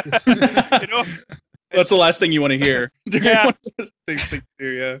know? That's the last thing you want to hear.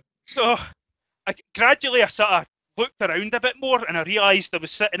 So gradually I sort of looked around a bit more, and I realised I was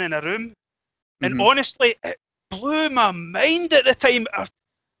sitting in a room. And honestly, it blew my mind at the time.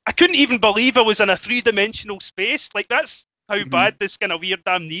 I couldn't even believe I was in a 3-dimensional space. Like, that's how bad this kind of weird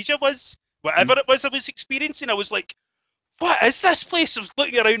amnesia was. Whatever it was I was experiencing, I was like, what is this place? I was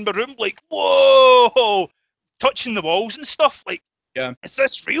looking around my room like, whoa, touching the walls and stuff. Like, is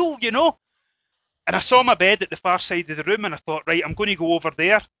this real, you know? And I saw my bed at the far side of the room, and I thought, right, I'm going to go over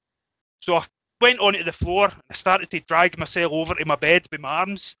there. So I went onto the floor, and I started to drag myself over to my bed with my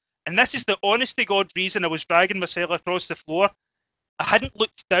arms. And this is the honest to God reason I was dragging myself across the floor. I hadn't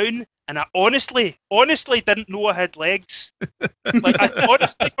looked down, and I honestly didn't know I had legs. Like, I'd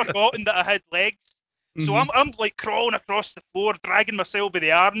honestly forgotten that I had legs. So I'm like crawling across the floor, dragging myself by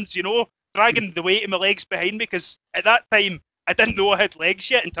the arms, you know, dragging the weight of my legs behind me, because at that time I didn't know I had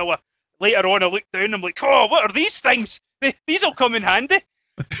legs yet until later on I looked down and I'm like, oh, what are these things? These will come in handy.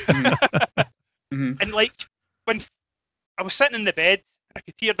 And like, when I was sitting in the bed, I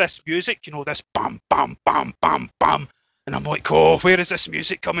could hear this music, you know, this bam, bam, bam, bam, bam. And I'm like, oh, where is this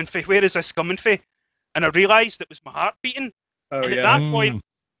music coming from? Where is this coming from? And I realised it was my heart beating. And at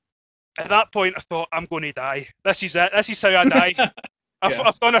that point, I thought, I'm going to die. This is it. This is how I die.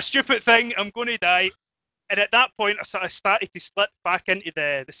 I've done a stupid thing. I'm going to die. And at that point, I sort of started to slip back into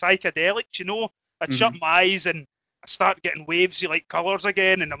the psychedelics, you know. I'd shut my eyes and I start getting wavesy like colours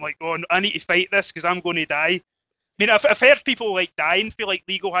again. And I'm like, oh, I need to fight this because I'm going to die. I mean, I've heard people like dying for like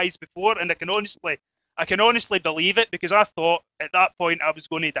legal highs before, and I can honestly believe it because I thought at that point I was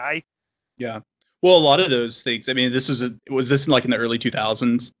going to die. Yeah. Well, a lot of those things. I mean, was this like in the early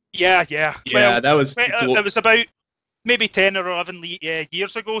 2000s? Yeah. Well, that was. It was about maybe 10 or 11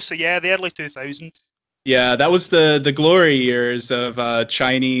 years ago. So yeah, the early 2000s. Yeah, that was the glory years of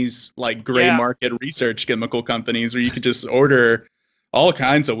Chinese like gray market research chemical companies where you could just order all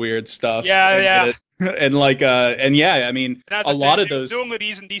kinds of weird stuff. Yeah. And like and yeah, I mean, a lot of those. The only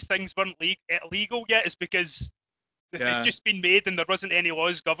reason these things weren't legal yet is because they'd just been made and there wasn't any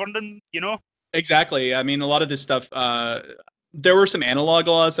laws governing, you know. Exactly. I mean, a lot of this stuff. There were some analog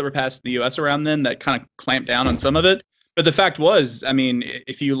laws that were passed in the U.S. around then that kind of clamped down on some of it. But the fact was, I mean,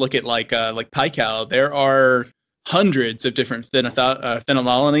 if you look at like Pical, there are hundreds of different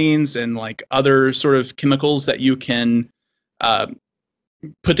phenylalanines and like other sort of chemicals that you can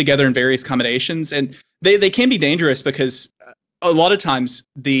put together in various combinations, and they can be dangerous because a lot of times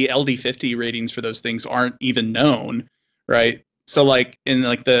the LD50 ratings for those things aren't even known, right? So like in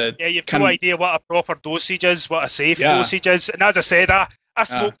like you've no idea what a proper dosage is, what a safe dosage is, and as I said, I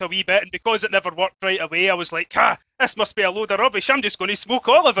smoked a wee bit, and because it never worked right away, I was like, this must be a load of rubbish. I'm just going to smoke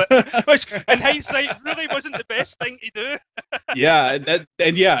all of it, which in hindsight really wasn't the best thing to do.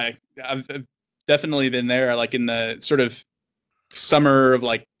 I've definitely been there, like in the sort of summer of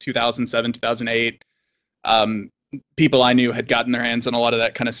like 2007, 2008. People I knew had gotten their hands on a lot of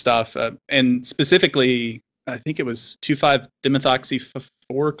that kind of stuff, and specifically, I think it was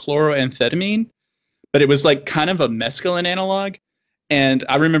 2,5-dimethoxy-4-chloroamphetamine, but it was like kind of a mescaline analog. And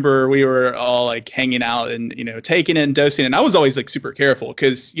I remember we were all like hanging out and, you know, taking it and dosing it. And I was always like super careful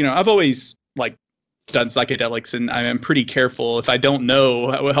because, you know, I've always like done psychedelics and I'm pretty careful. If I don't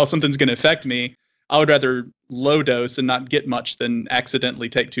know how something's going to affect me, I would rather low dose and not get much than accidentally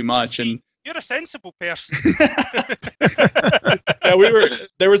take too much. And you're a sensible person. Yeah,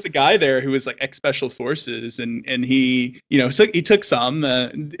 there was a guy there who was like ex-special forces and he, you know, he took some,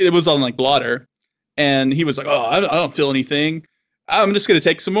 it was on like blotter, and he was like, oh, I don't feel anything. I'm just going to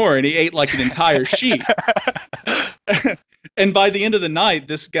take some more. And he ate like an entire sheet. And by the end of the night,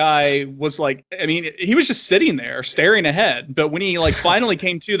 this guy was like, I mean, he was just sitting there staring ahead. But when he like finally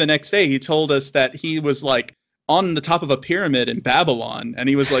came to the next day, he told us that he was like on the top of a pyramid in Babylon. And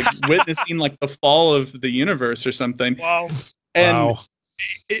he was like witnessing like the fall of the universe or something. Wow. And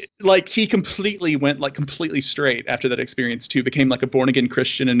like he completely went like completely straight after that experience too, became like a born again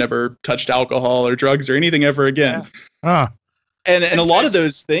Christian and never touched alcohol or drugs or anything ever again. Yeah. And a lot of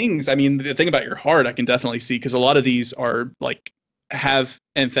those things, I mean, the thing about your heart, I can definitely see, because a lot of these are like have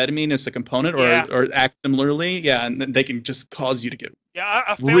amphetamine as a component or act similarly. Yeah. And they can just cause you to get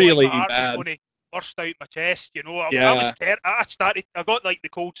I felt really like my heart bad. was going to burst out my chest, you know. I got like the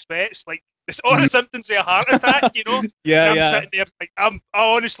cold sweats, like all the symptoms of a heart attack, you know. Yeah. I'm sitting there, like, I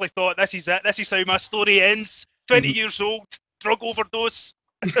honestly thought this is it. This is how my story ends. 20 years old, drug overdose.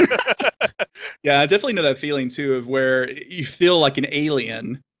 Yeah, I definitely know that feeling too, of where you feel like an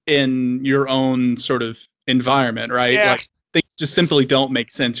alien in your own sort of environment, right? Yeah. Like things just simply don't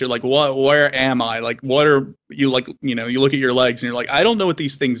make sense. You're like, what? Where am I? Like, what are you like? You know, you look at your legs and you're like, I don't know what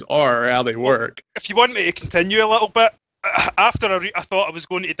these things are or how they work. If you want me to continue a little bit, after I thought I was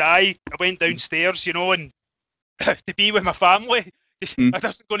going to die, I went downstairs, you know, and to be with my family. I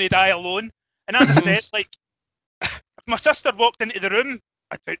wasn't going to die alone. And as I said, like, if my sister walked into the room,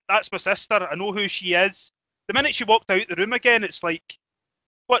 I thought, that's my sister. I know who she is. The minute she walked out the room again, it's like,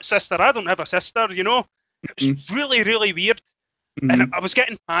 what sister? I don't have a sister, you know? It was really, really weird. And I was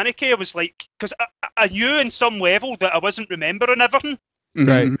getting panicky. I was like, because I knew in some level that I wasn't remembering everything.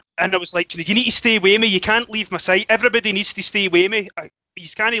 Right. And I was like, you need to stay with me. You can't leave my sight. Everybody needs to stay with me. You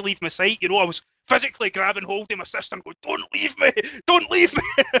can't leave my sight. You know, I was physically grabbing hold of my sister and going, don't leave me. Don't leave me.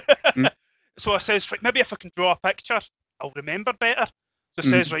 So I says, right, maybe if I can draw a picture, I'll remember better. So it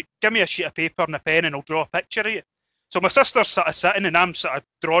says, right, give me a sheet of paper and a pen and I'll draw a picture of you. So my sister's sort of sitting and I'm sort of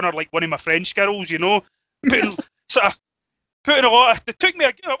drawing her like one of my French girls, you know, putting a lot of, it took me,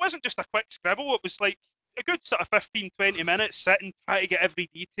 it wasn't just a quick scribble, it was like a good sort of 15-20 minutes sitting, trying to get every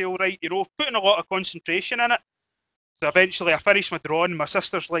detail right, you know, putting a lot of concentration in it. So eventually I finished my drawing and my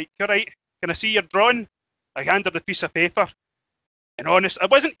sister's like, all right, can I see your drawing? I handed her the piece of paper. And honest,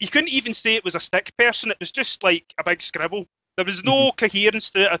 you couldn't even say it was a stick person, it was just like a big scribble. There was no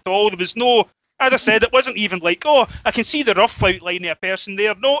coherence to it at all. There was no, as I said, it wasn't even like, oh, I can see the rough outline of a person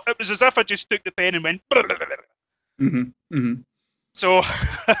there. No, it was as if I just took the pen and went. So,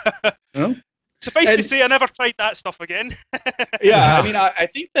 well, suffice to say, I never tried that stuff again. Yeah, I mean, I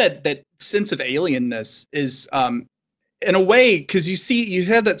think that sense of alienness is, in a way, because you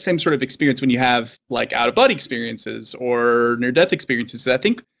have that same sort of experience when you have like out of body experiences or near death experiences. I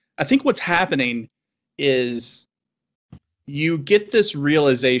think what's happening is you get this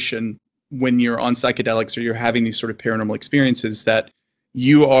realization when you're on psychedelics or you're having these sort of paranormal experiences that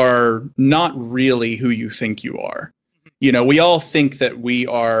you are not really who you think you are. You know, we all think that we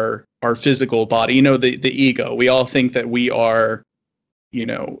are our physical body, you know, the ego. We all think that we are, you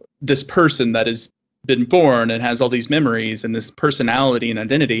know, this person that has been born and has all these memories and this personality and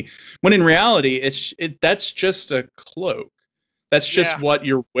identity, when in reality, that's just a cloak. That's just what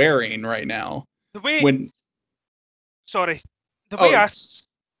you're wearing right now. The way, go ahead.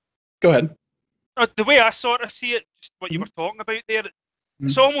 The way I sort of see it, just what you were talking about there,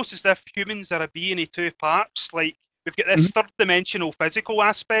 it's almost as if humans are a being in two parts. Like, we've got this third dimensional physical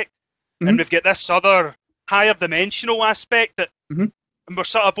aspect, and we've got this other higher dimensional aspect that, and we're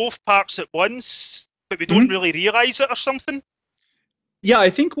sort of both parts at once, but we don't really realize it or something. Yeah, I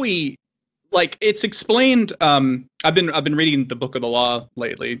think it's explained. I've been reading the Book of the Law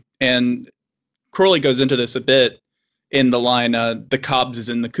lately, and Crowley goes into this a bit in the line, the cobs is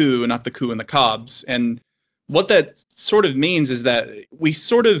in the coup, not the coup in the cobs. And what that sort of means is that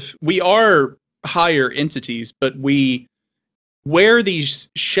we are higher entities, but we wear these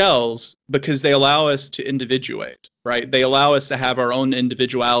shells because they allow us to individuate, right? They allow us to have our own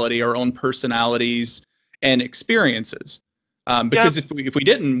individuality, our own personalities and experiences. Because if we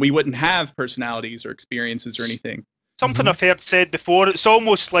didn't, we wouldn't have personalities or experiences or anything. Something I've heard said before, it's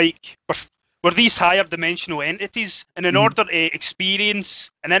almost like we're these higher dimensional entities, and in order to experience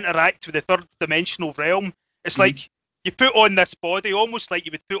and interact with the third dimensional realm, it's like you put on this body almost like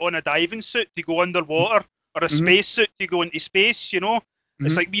you would put on a diving suit to go underwater, or a space suit to go into space, you know?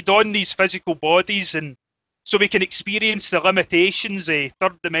 It's like we don these physical bodies and so we can experience the limitations of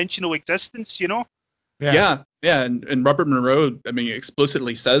third dimensional existence, you know? Yeah. And Robert Monroe, I mean,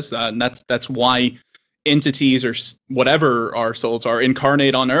 explicitly says that, and that's why entities or whatever our souls are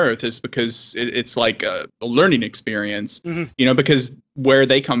incarnate on Earth, is because it's like a learning experience, you know, because where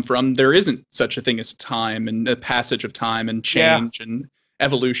they come from, there isn't such a thing as time and the passage of time and change and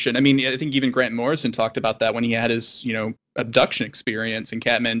evolution. I mean, I think even Grant Morrison talked about that when he had his, you know, abduction experience in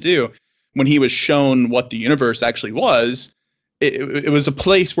Kathmandu, when he was shown what the universe actually was. It was a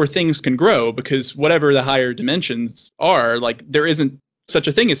place where things can grow, because whatever the higher dimensions are, like, there isn't such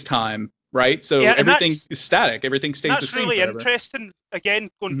a thing as time, right? So everything is static. Everything stays the same. That's really forever. interesting. Again,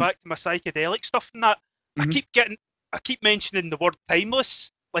 going back to my psychedelic stuff and that, I keep mentioning the word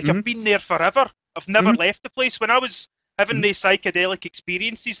timeless. Like, I've been there forever. I've never left the place. When I was having these psychedelic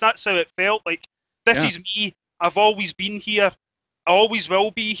experiences, that's how it felt. Like, this is me. I've always been here. I always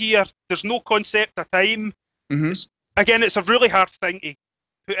will be here. There's no concept of time. Again, it's a really hard thing to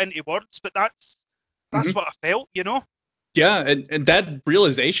put into words, but that's what I felt, you know? Yeah, and that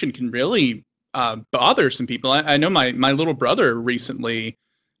realization can really bother some people. I know my little brother recently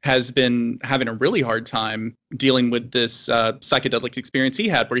has been having a really hard time dealing with this psychedelic experience he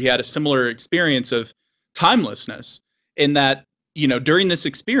had, where he had a similar experience of timelessness, in that, you know, during this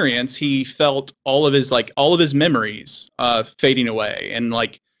experience, he felt all of his memories fading away, and,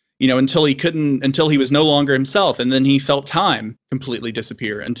 like, you know, until he was no longer himself. And then he felt time completely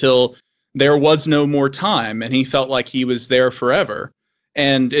disappear until there was no more time, and he felt like he was there forever.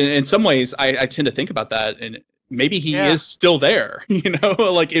 And in some ways, I tend to think about that, and maybe he is still there, you know,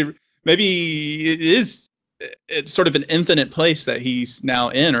 like maybe it's sort of an infinite place that he's now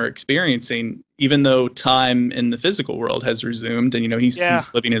in or experiencing, even though time in the physical world has resumed, and, you know, he's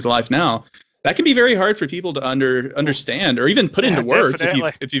living his life now. That can be very hard for people to understand or even put into words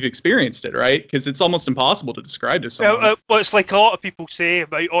if you've experienced it, right? Because it's almost impossible to describe to someone. Well, it's like a lot of people say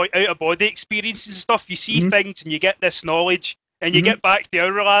about out-of-body experiences and stuff. You see things and you get this knowledge, and you get back to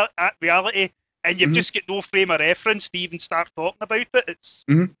our reality, and you've just got no frame of reference to even start talking about it. It's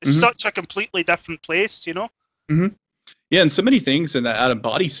such a completely different place, you know? Yeah, and so many things in that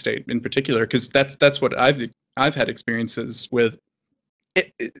out-of-body state in particular, because that's what I've had experiences with.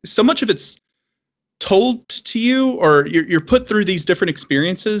 So much of it's told to you, or you're put through these different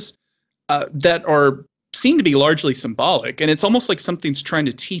experiences that seem to be largely symbolic, and it's almost like something's trying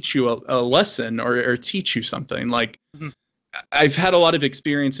to teach you a lesson or teach you something. Like, I've had a lot of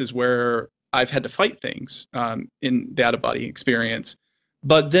experiences where I've had to fight things in the out-of-body experience,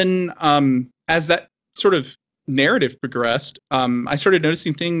 but then as that sort of narrative progressed, I started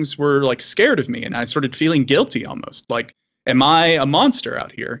noticing things were, like, scared of me, and I started feeling guilty almost, like, am I a monster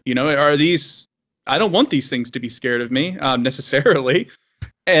out here? You know, are these I don't want these things to be scared of me necessarily.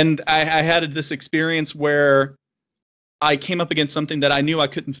 And I had this experience where I came up against something that I knew I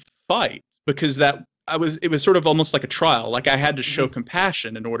couldn't fight because it was sort of almost like a trial. Like I had to show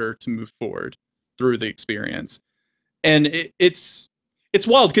compassion in order to move forward through the experience. And it's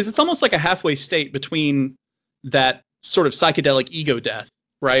wild because it's almost like a halfway state between that sort of psychedelic ego death,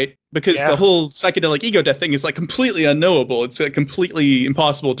 right? Because the whole psychedelic ego death thing is like completely unknowable. It's completely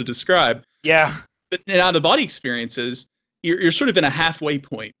impossible to describe. Yeah. But in out-of-body experiences, you're sort of in a halfway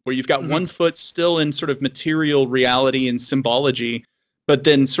point where you've got one foot still in sort of material reality and symbology, but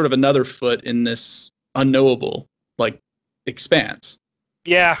then sort of another foot in this unknowable, like, expanse.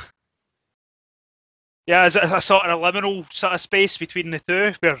 Yeah. Yeah, is it a sort of liminal sort of space between the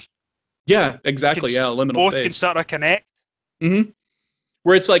two where... Yeah, exactly. Yeah, liminal both space. Can sort of connect. Mm-hmm.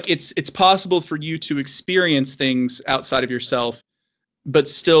 Where it's like it's possible for you to experience things outside of yourself, but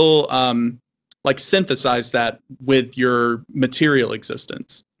still like synthesize that with your material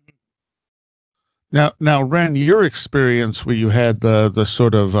existence. Now, Wren, your experience where you had the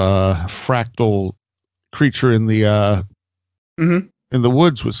sort of fractal creature in the in the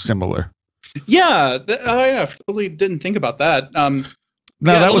woods was similar. Yeah, I really didn't think about that.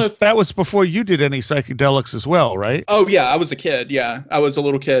 No, that was before you did any psychedelics as well, right? Oh yeah, I was a kid. Yeah, I was a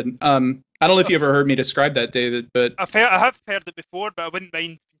little kid. I don't know if you ever heard me describe that, David, but I have heard it before, but I wouldn't mind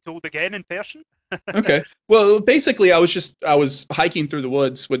being told again in person. Okay. Well, basically, I was hiking through the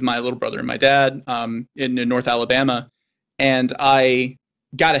woods with my little brother and my dad in North Alabama, and I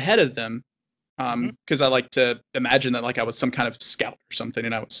got ahead of them because I like to imagine that like I was some kind of scout or something,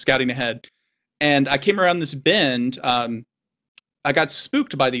 and I was scouting ahead. And I came around this bend. I got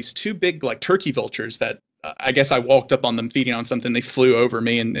spooked by these two big like turkey vultures that I guess I walked up on them feeding on something. They flew over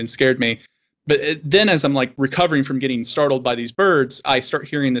me and scared me. But then as I'm like recovering from getting startled by these birds, I start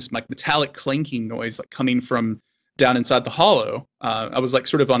hearing this like metallic clanking noise like coming from down inside the hollow. I was like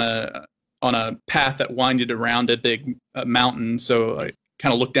sort of on a path that winded around a big mountain. So I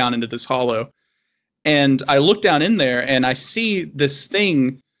kind of looked down into this hollow. And I look down in there and I see this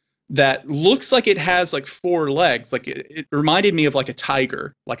thing that looks like it has like four legs. Like it reminded me of like a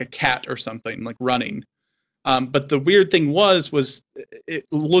tiger, like a cat or something, like running. But the weird thing was it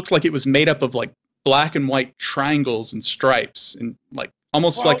looked like it was made up of like black and white triangles and stripes and like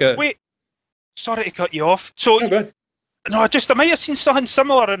almost like a... Wait, sorry to cut you off. So, no, I might have seen something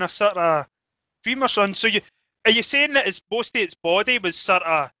similar in a sort of dream or something. So are you saying that most of its body was sort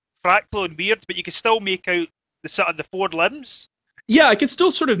of fractal and weird, but you could still make out the sort of the four limbs? Yeah, I could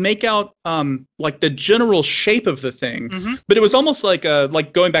still sort of make out like the general shape of the thing, but it was almost like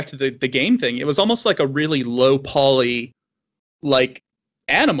going back to the game thing. It was almost like a really low poly like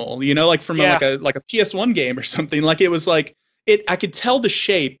animal, you know, like from like a PS1 game or something. Like it was like I could tell the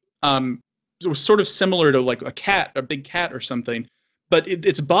shape. It was sort of similar to like a cat, a big cat or something, but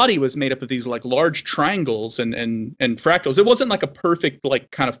its body was made up of these like large triangles and fractals. It wasn't like a perfect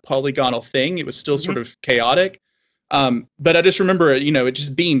like kind of polygonal thing. It was still sort of chaotic. But I just remember, you know, it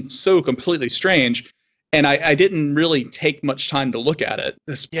just being so completely strange, and I didn't really take much time to look at it.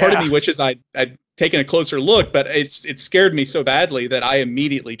 This part of me wishes I'd taken a closer look, but it scared me so badly that I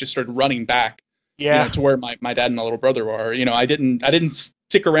immediately just started running back, you know, to where my dad and my little brother were. You know, I didn't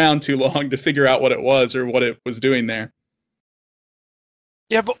stick around too long to figure out what it was or what it was doing there.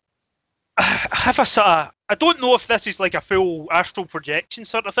 Yeah, but I have a sort of, I don't know if this is like a full astral projection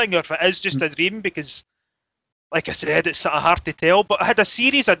sort of thing, or if it is just a dream, because like I said, it's sort of hard to tell, but I had a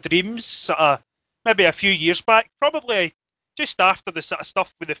series of dreams sort of maybe a few years back, probably just after the sort of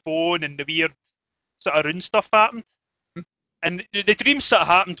stuff with the phone and the weird sort of rune stuff happened. And the dreams sort of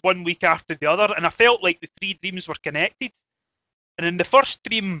happened 1 week after the other, and I felt like the three dreams were connected. And in the first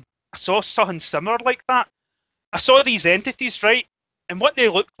dream, I saw something similar like that. I saw these entities, right? And what they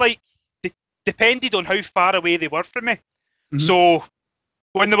looked like depended on how far away they were from me. So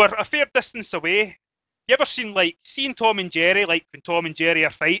when they were a fair distance away, you ever seen Tom and Jerry, like when Tom and Jerry are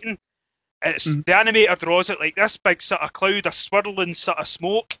fighting? It's the animator draws it like this big sort of cloud of swirling sort of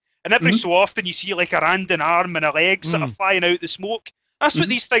smoke, and every so often you see like a random arm and a leg sort of flying out the smoke. That's what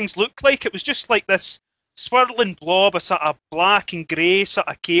these things look like. It was just like this swirling blob of sort of black and grey sort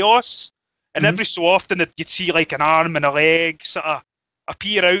of chaos, and every so often you'd see like an arm and a leg sort of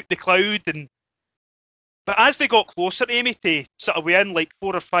appear out the cloud. But as they got closer to me, to sort of within like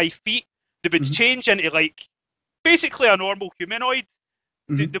 4 or 5 feet, they would change into like basically a normal humanoid.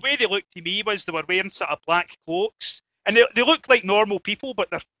 The way they looked to me was they were wearing sort of black cloaks, and they looked like normal people, but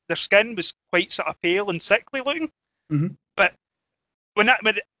their skin was quite sort of pale and sickly looking. But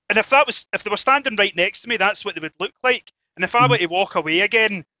if they were standing right next to me, that's what they would look like. And if I were to walk away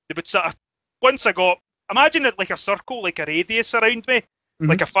again, they would sort of once I got, imagine it like a circle, like a radius around me,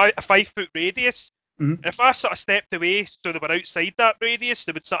 like a 5-foot radius. And if I sort of stepped away so they were outside that radius,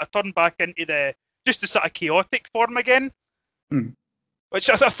 they would sort of turn back into the sort of chaotic form again. Which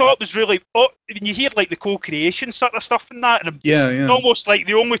I thought was really, when you hear like the co-creation sort of stuff and that, and it's almost like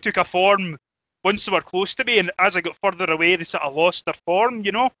they only took a form once they were close to me, and as I got further away, they sort of lost their form,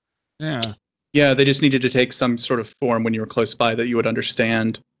 you know? Yeah. Yeah, they just needed to take some sort of form when you were close by that you would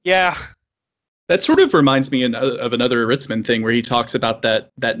understand. Yeah. That sort of reminds me of another Ritzman thing where he talks about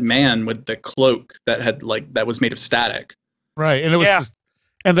that man with the cloak that was made of static. Right, and it was,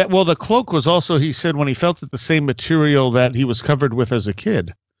 the cloak was also, he said, when he felt it, the same material that he was covered with as a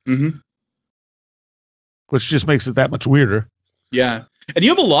kid. Which just makes it that much weirder. Yeah, and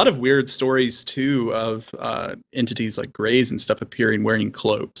you have a lot of weird stories too of entities like Greys and stuff appearing wearing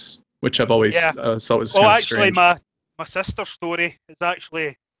cloaks, which I've always thought was kind of strange. My sister's story is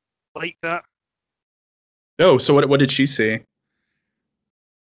actually like that. Oh, so what did she see?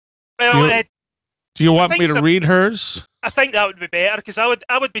 Well, do you want me to read hers? I think that would be better, because I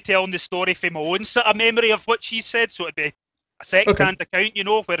would be telling the story from my own sort of memory of what she said, so it'd be a second-hand account, you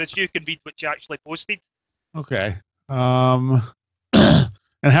know, whereas you can read what she actually posted. Okay.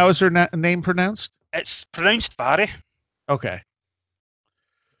 And how is her name pronounced? It's pronounced Barry. Okay.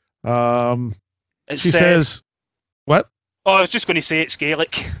 She says, what? Oh, I was just going to say it's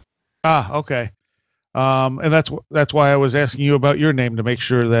Gaelic. Ah, okay. And that's why I was asking you about your name, to make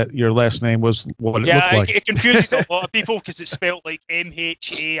sure that your last name was what it looked like. It confuses a lot of people because it's spelled like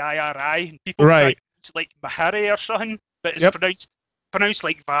Mhairi, and people try to pronounce like Mahari or something, but it's pronounced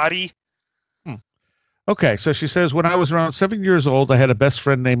like Vari. Okay, so she says, when I was around 7 years old, I had a best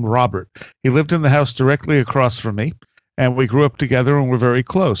friend named Robert. He lived in the house directly across from me, and we grew up together and were very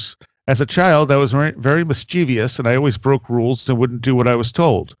close. As a child, I was very, very mischievous, and I always broke rules and wouldn't do what I was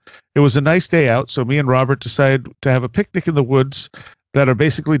told. It was a nice day out, so me and Robert decided to have a picnic in the woods that are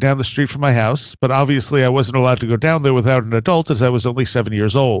basically down the street from my house, but obviously I wasn't allowed to go down there without an adult, as I was only 7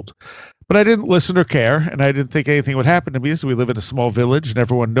 years old. But I didn't listen or care, and I didn't think anything would happen to me, as we live in a small village and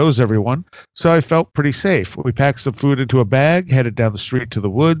everyone knows everyone, so I felt pretty safe. We packed some food into a bag, headed down the street to the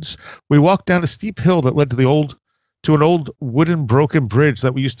woods. We walked down a steep hill that led to an old wooden broken bridge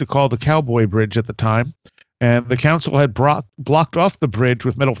that we used to call the Cowboy Bridge at the time, and the council had blocked off the bridge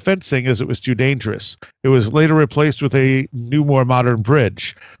with metal fencing as it was too dangerous. It was later replaced with a new, more modern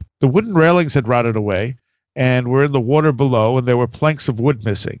bridge. The wooden railings had rotted away and were in the water below, and there were planks of wood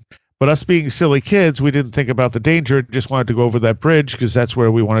missing. But us being silly kids, we didn't think about the danger, just wanted to go over that bridge because that's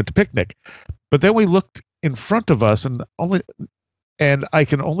where we wanted to picnic. But then we looked in front of us, and I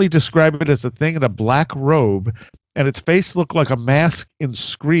can only describe it as a thing in a black robe, and its face looked like a mask in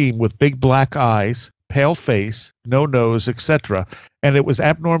Scream with big black eyes, pale face, no nose, etc., and it was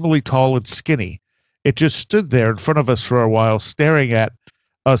abnormally tall and skinny. It just stood there in front of us for a while, staring at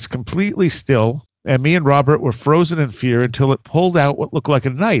us completely still, and me and Robert were frozen in fear until it pulled out what looked like a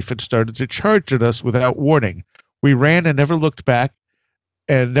knife and started to charge at us without warning. We ran and never looked back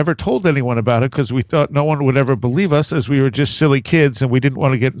and never told anyone about it because we thought no one would ever believe us, as we were just silly kids and we didn't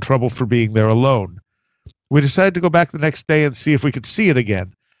want to get in trouble for being there alone. We decided to go back the next day and see if we could see it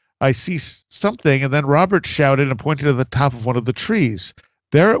again. I see something, and then Robert shouted and pointed to the top of one of the trees.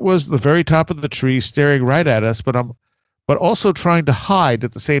 There it was, the very top of the tree, staring right at us, but also trying to hide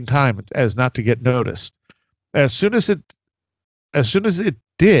at the same time as not to get noticed. As soon as it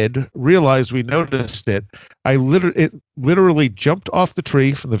did realize we noticed it, it literally jumped off the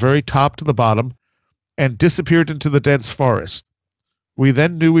tree from the very top to the bottom and disappeared into the dense forest. We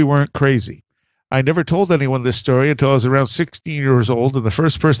then knew we weren't crazy. I never told anyone this story until I was around 16 years old, and the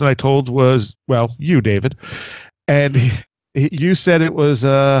first person I told was, well, you, David. And you said it was,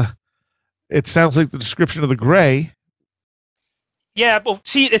 it sounds like the description of the Grey. Yeah, well,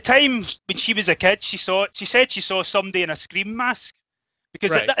 see, at the time when she was a kid, she said she saw somebody in a Scream mask.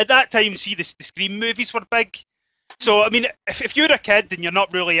 Because at that time, see, the Scream movies were big. So, I mean, if you're a kid and you're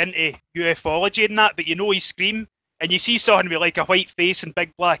not really into ufology and that, but you know you Scream, and you see someone with like a white face and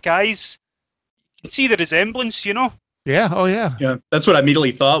big black eyes, you can see the resemblance, you know? Yeah, oh yeah. Yeah, that's what I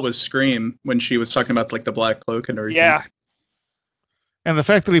immediately thought was Scream when she was talking about like the black cloak and everything. Yeah. And the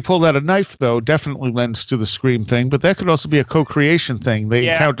fact that he pulled out a knife, though, definitely lends to the Scream thing, but that could also be a co-creation thing. They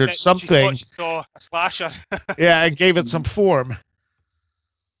encountered something. She saw a slasher. Yeah, and gave it some form.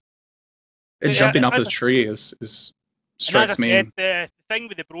 And jumping off the tree strikes me. Said, the thing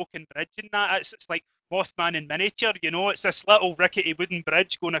with the broken bridge and that, it's like Mothman in miniature, you know? It's this little rickety wooden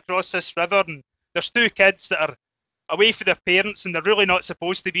bridge going across this river, and there's two kids that are away from their parents, and they're really not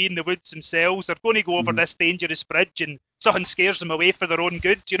supposed to be in the woods themselves. They're going to go over this dangerous bridge, and something scares them away for their own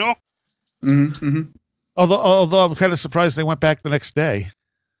good, you know? Mm-hmm, mm-hmm. Although I'm kind of surprised they went back the next day.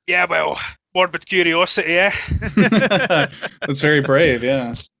 Yeah, well, morbid curiosity, eh? That's very brave,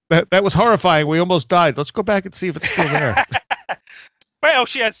 yeah. That was horrifying. We almost died. Let's go back and see if it's still there. Well,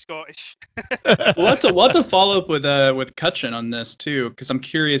 she is Scottish. We'll have to follow up with Cutchin on this too, because I'm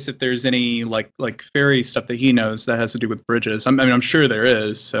curious if there's any like fairy stuff that he knows that has to do with bridges. I'm sure there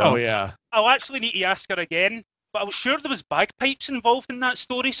is. So. Oh yeah. I'll actually need to ask her again, but I was sure there was bagpipes involved in that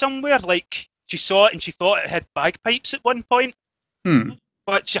story somewhere. Like she saw it and she thought it had bagpipes at one point.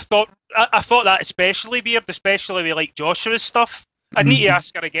 But I thought that especially weird, especially with like Joshua's stuff. I'd need to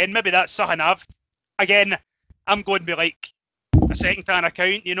ask her again. Maybe that's something I'm going to be like a second-hand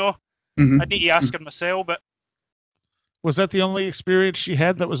account, you know. I'd need to ask her myself, but... Was that the only experience she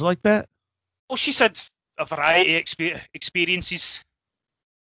had that was like that? Well, she said a variety of experiences.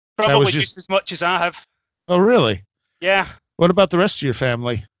 Probably just as much as I have. Oh, really? Yeah. What about the rest of your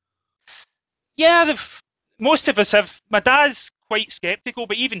family? Yeah, most of us have. My dad's quite sceptical,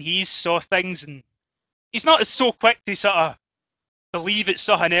 but even he saw things, and he's not so quick to sort of believe it's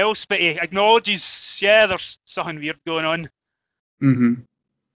something else, but he acknowledges, yeah, there's something weird going on.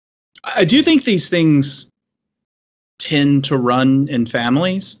 I do think these things tend to run in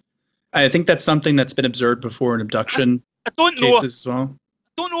families. I think that's something that's been observed before in abduction cases as well.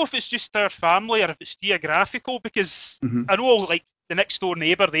 I don't know if it's just our family or if it's geographical, because I know like the next door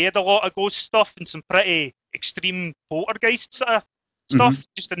neighbour, they had a lot of ghost stuff and some pretty extreme poltergeist sort of stuff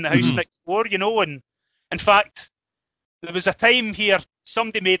just in the house next door, you know. And in fact, there was a time here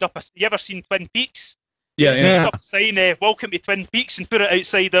somebody made up you ever seen Twin Peaks? Yeah. Made up a sign, welcome to Twin Peaks, and put it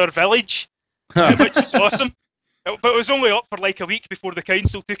outside our village, which is awesome. But it was only up for like a week before the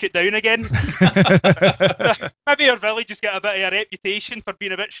council took it down again. Maybe our village has got a bit of a reputation for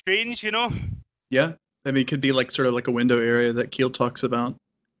being a bit strange, you know? Yeah. I mean, it could be like sort of like a window area that Keel talks about.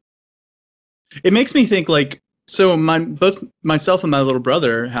 It makes me think like, so both myself and my little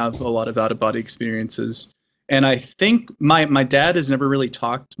brother have a lot of out-of-body experiences. And I think my dad has never really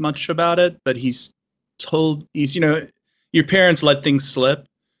talked much about it, but he's, you know, your parents let things slip,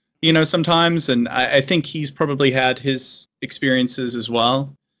 you know, sometimes. And I think he's probably had his experiences as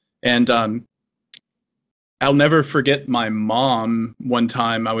well. And I'll never forget my mom one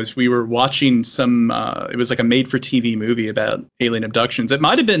time. We were watching it was like a made-for-TV movie about alien abductions. It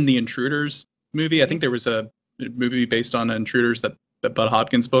might have been the Intruders movie. I think there was a movie based on Intruders that Bud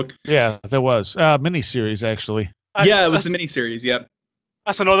Hopkins book. Yeah, there was a miniseries actually. It was the miniseries. Yep.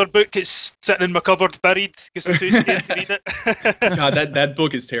 That's another book. It's sitting in my cupboard buried because I'm too scared to read it. God, that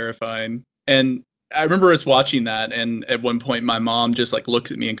book is terrifying. And I remember us watching that, and at one point my mom just like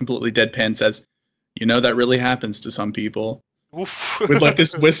looks at me and completely deadpan says, "You know, that really happens to some people." Oof. With like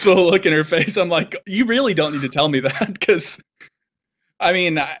this wistful look in her face. I'm like, you really don't need to tell me that, because I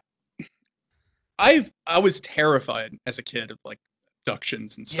mean, I was terrified as a kid of like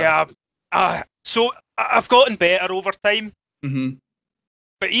abductions and stuff. Yeah. So I've gotten better over time.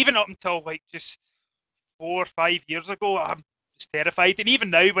 But even up until like just 4 or 5 years ago, I'm just terrified. And even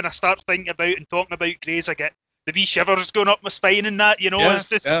now, when I start thinking about and talking about Greys, I get the wee shivers going up my spine and that. You know, it's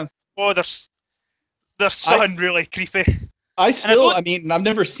just there's something really creepy. I mean, I've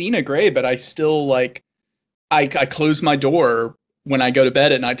never seen a Grey, but I still like I close my door when I go to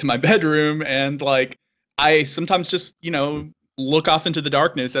bed at night to my bedroom, and like I sometimes just, you know, look off into the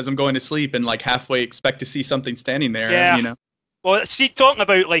darkness as I'm going to sleep and like halfway expect to see something standing there. Yeah. You know. Well, see, talking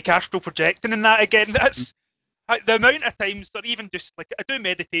about like astral projecting and that again, that's the amount of times, or even just like I do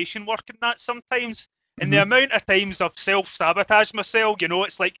meditation work and that sometimes, and the amount of times I've self-sabotaged myself, you know,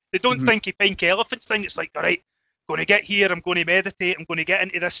 it's like they don't think you pink elephants thing. It's like, all right, I'm going to get here, I'm going to meditate, I'm going to get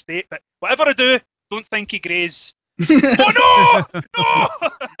into this state, but whatever I do, don't think you Greys. Oh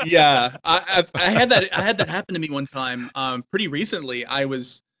no! Yeah, I had that happen to me one time. Pretty recently, I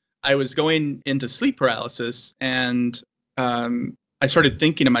was going into sleep paralysis, and I started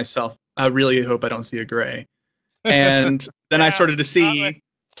thinking to myself, I really hope I don't see a Grey. And then I started to see,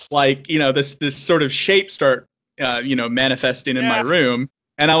 like, you know, this sort of shape start, you know, manifesting in my room,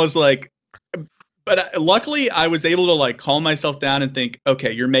 and I was like. But luckily, I was able to like calm myself down and think,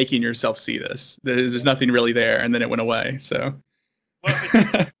 okay, you're making yourself see this. There's nothing really there, and then it went away. So,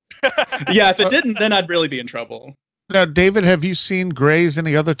 yeah, if it didn't, then I'd really be in trouble. Now, David, have you seen Greys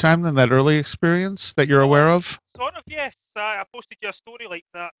any other time than that early experience that you're aware of? Sort of, yes. I posted you a story like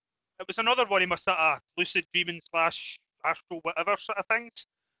that. It was another one of my sort of lucid dreaming / astral whatever sort of things.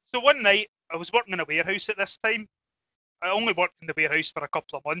 So one night, I was working in a warehouse at this time. I only worked in the warehouse for a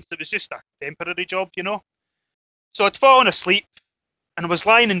couple of months. It was just a temporary job, you know. So I'd fallen asleep, and I was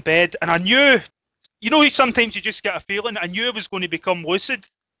lying in bed, and I knew, you know, sometimes you just get a feeling. I knew I was going to become lucid.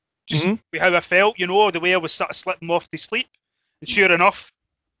 just how I felt, you know, the way I was sort of slipping off to sleep. And sure enough,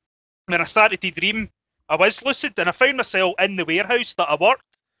 when I started to dream, I was lucid, and I found myself in the warehouse that I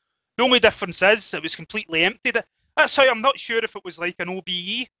worked. The only difference is it was completely empty. That's how I'm not sure if it was like an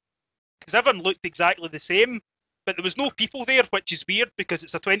OBE, because everyone looked exactly the same, but there was no people there, which is weird because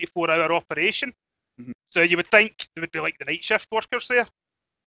it's a 24-hour operation. So you would think there would be like the night shift workers there.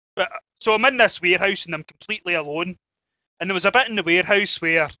 But so I'm in this warehouse and I'm completely alone. And there was a bit in the warehouse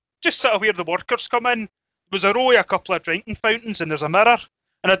where, just sort of where the workers come in, there was a row of a couple of drinking fountains and there's a mirror.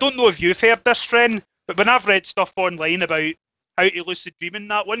 And I don't know if you've heard this, Wren, but when I've read stuff online about how to lucid dreaming,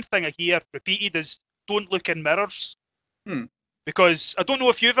 that one thing I hear repeated is don't look in mirrors. Because I don't know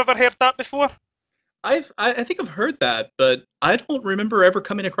if you've ever heard that before. I think I've heard that, but I don't remember ever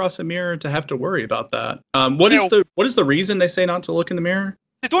coming across a mirror to have to worry about that. What is the reason they say not to look in the mirror?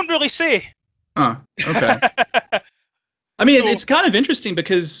 They don't really say. Okay. I mean, it's kind of interesting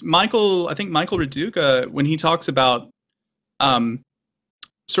because Michael Raduca, when he talks about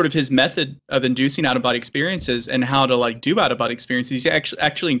sort of his method of inducing out-of-body experiences and how to like do out-of-body experiences, he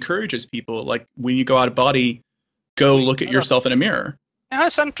actually encourages people, like when you go out of body, go look at yourself in a mirror. Yeah,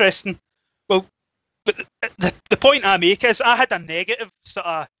 that's interesting. Well, but the point I make is I had a negative sort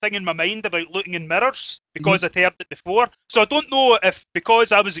of thing in my mind about looking in mirrors because I'd heard it before. So I don't know if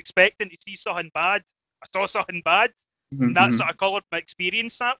because I was expecting to see something bad, I saw something bad, and that sort of coloured my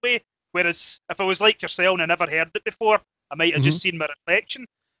experience that way. Whereas if I was like yourself and I never heard it before, I might have just seen my reflection.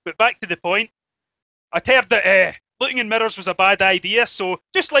 But back to the point, I'd heard that looking in mirrors was a bad idea. So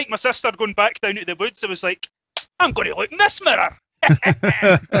just like my sister going back down to the woods, I was like, I'm going to look in this mirror.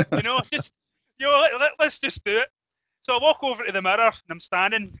 Let's just do it. So I walk over to the mirror and I'm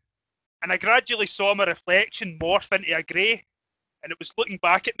standing and I gradually saw my reflection morph into a grey, and it was looking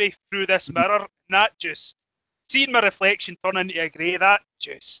back at me through this mirror, and that just, seeing my reflection turn into a grey, that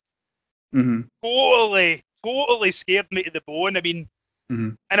just totally scared me to the bone. I mean,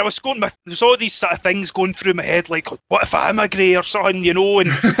 and I was there's all these sort of things going through my head, like, what if I'm a grey or something, you know,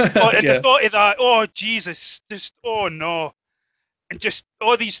 and the thought of that, oh Jesus, just, oh no. And just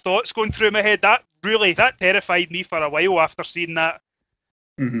all these thoughts going through my head, that terrified me for a while after seeing that.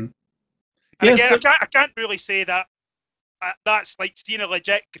 And again, I can't really say that that's like seeing a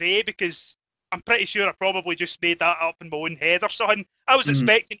legit grey, because I'm pretty sure I probably just made that up in my own head or something. I was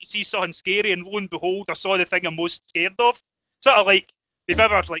expecting to see something scary, and lo and behold, I saw the thing I'm most scared of. Sort of like, if you've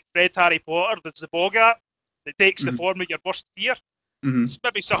ever like read Harry Potter, there's the Boggart that takes the form of your worst fear. It's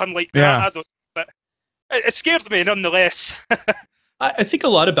maybe something like that. I don't, but it scared me nonetheless. I think a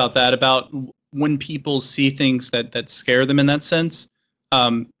lot about that, about when people see things that scare them in that sense,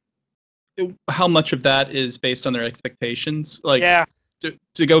 how much of that is based on their expectations. Like,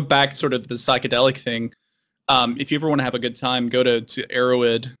 to go back sort of the psychedelic thing, if you ever want to have a good time, go to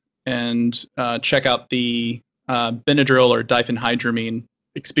Arrowhead and check out the Benadryl or diphenhydramine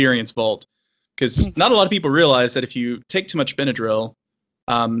experience vault. Because not a lot of people realize that if you take too much Benadryl,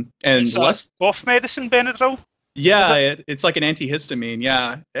 and less cough medicine, Benadryl? Yeah, it's like an antihistamine.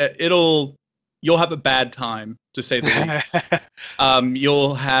 Yeah, you'll have a bad time, to say the least.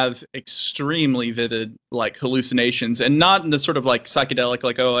 You'll have extremely vivid like hallucinations, and not in the sort of like psychedelic,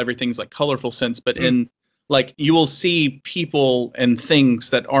 like, oh, everything's like colorful sense, but in like you will see people and things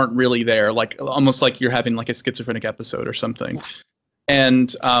that aren't really there, like almost like you're having like a schizophrenic episode or something.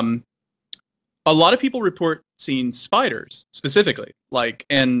 And a lot of people report seeing spiders specifically, like,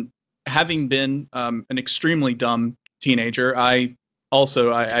 and having been an extremely dumb teenager, I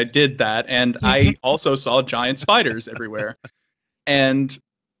did that, and I also saw giant spiders everywhere. And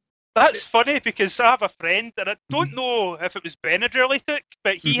that's funny, because I have a friend, and I don't know if it was Benadryl he took,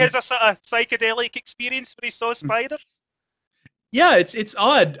 but he has a sort of psychedelic experience where he saw spiders. Yeah, it's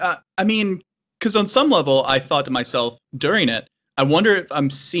odd. I mean, because on some level, I thought to myself during it, I wonder if I'm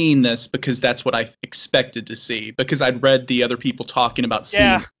seeing this because that's what I expected to see, because I'd read the other people talking about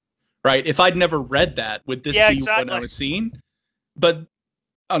seeing it. Right? If I'd never read that, would this be what I was seeing? But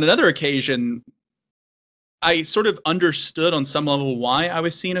on another occasion, I sort of understood on some level why I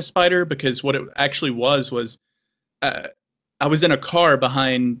was seeing a spider, because what it actually was I was in a car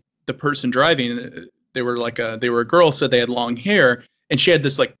behind the person driving. They were a girl, so they had long hair, and she had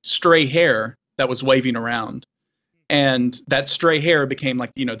this like stray hair that was waving around, and that stray hair became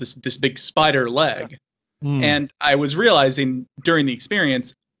like, you know, this big spider leg. And I was realizing during the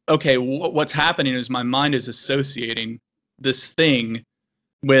experience, okay, what's happening is my mind is associating this thing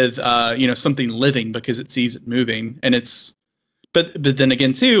with something living because it sees it moving, and it's. But then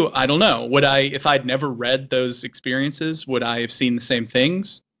again, too, I don't know. Would I, if I'd never read those experiences, would I have seen the same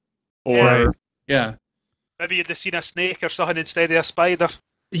things? Or maybe you'd have seen a snake or something instead of a spider.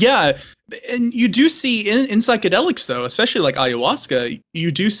 Yeah, and you do see in psychedelics, though, especially like ayahuasca,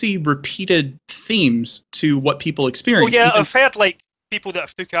 you do see repeated themes to what people experience. Oh yeah, I've heard like people that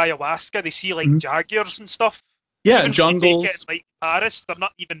have took ayahuasca, they see like jaguars and stuff. Yeah, even jungles. They take it in, like Paris, they're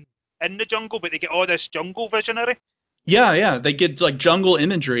not even in the jungle, but they get all this jungle visionary. Yeah, they get like jungle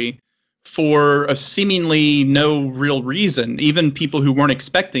imagery for a seemingly no real reason. Even people who weren't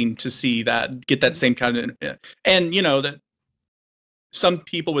expecting to see that get that same kind of, and you know that some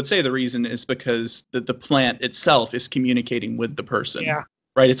people would say the reason is because the plant itself is communicating with the person. Yeah.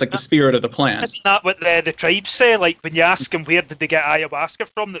 Right? It's like the spirit of the plant. Isn't that what the tribes say? Like when you ask them where did they get ayahuasca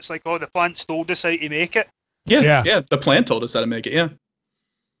from, it's like, oh, the plants told us how to make it. Yeah. The plant told us how to make it, yeah.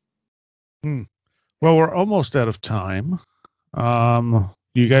 Well, we're almost out of time.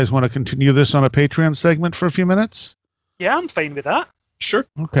 You guys want to continue this on a Patreon segment for a few minutes? Yeah, I'm fine with that. Sure.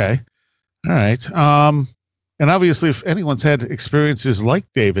 Okay. All right. And obviously, if anyone's had experiences like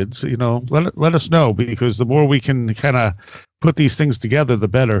David's, you know, let us know, because the more we can kind of put these things together, the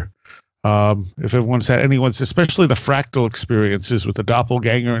better. If everyone's had especially the fractal experiences with the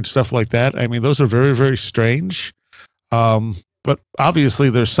doppelganger and stuff like that, I mean, those are very, very strange. But obviously,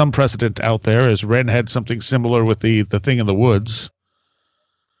 there's some precedent out there, as Wren had something similar with the thing in the woods.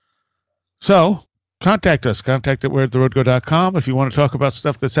 So contact us. Contact at wheredidtheroadgo.com. If you want to talk about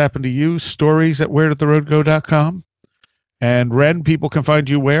stuff that's happened to you, stories at wheredidtheroadgo.com. And Wren, people can find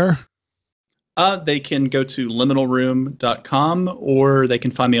you where? They can go to liminalroom.com, or they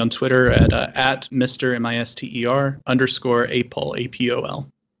can find me on Twitter at Mr. MISTER _ APOL,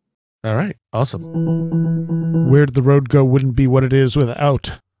 APOL. All right. Awesome. Where Did the Road Go wouldn't be what it is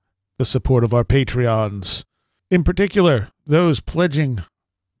without the support of our Patreons. In particular, those pledging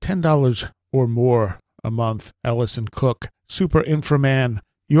 $10 or more a month: Allison Cook, Super Inframan,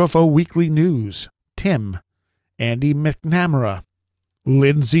 UFO Weekly News, Tim, Andy McNamara,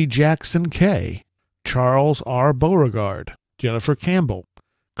 Lindsay Jackson K, Charles R. Beauregard, Jennifer Campbell,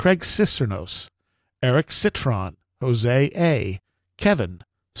 Craig Cisternos, Eric Citron, Jose A, Kevin,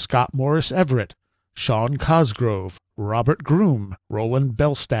 Scott Morris Everett, Sean Cosgrove, Robert Groom, Roland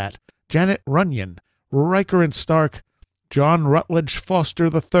Bellstat, Janet Runyon, Riker and Stark, John Rutledge Foster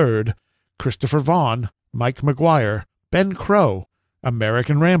III, Christopher Vaughn, Mike McGuire, Ben Crow,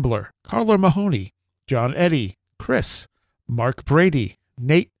 American Rambler, Carla Mahoney, John Eddy, Chris, Mark Brady,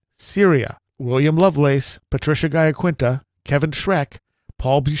 Nate Seriah, William Lovelace, Patricia Giaquinta, Kevin Schreck,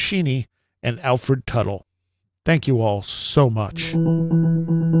 Paul Buscini, and Alfred Tuttle. Thank you all so much.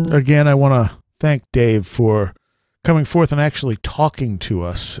 Again, I want to thank Dave for coming forth and actually talking to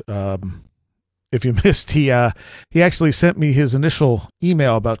us. If you missed, he actually sent me his initial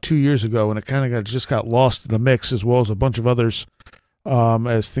email about 2 years ago, and it kind of just got lost in the mix, as well as a bunch of others,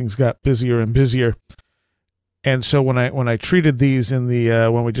 as things got busier and busier. And so when I treated these in the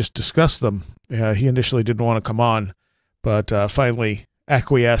when we just discussed them, he initially didn't want to come on, but finally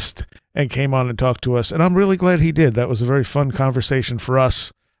acquiesced and came on and talked to us. And I'm really glad he did. That was a very fun conversation for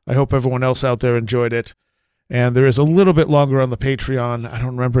us. I hope everyone else out there enjoyed it. And there is a little bit longer on the Patreon. I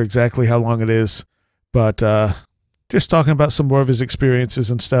don't remember exactly how long it is, but just talking about some more of his experiences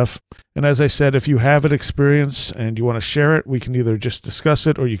and stuff. And as I said, if you have an experience and you want to share it, we can either just discuss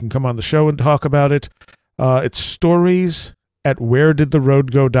it or you can come on the show and talk about it. It's stories at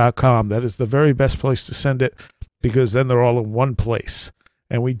wheredidtheroadgo.com. That is the very best place to send it, because then they're all in one place.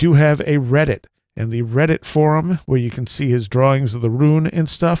 And we do have a Reddit, and the Reddit forum where you can see his drawings of the rune and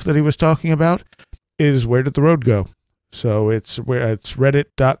stuff that he was talking about is Where Did the Road Go? So it's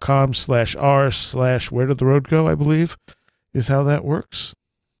reddit.com/r/wheredidtheroadgo, I believe, is how that works.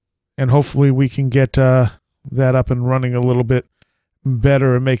 And hopefully we can get that up and running a little bit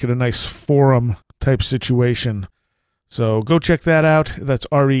better and make it a nice forum type situation. So go check that out. That's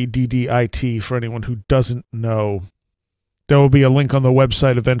REDDIT for anyone who doesn't know. There will be a link on the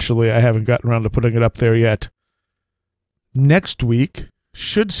website eventually. I haven't gotten around to putting it up there yet. Next week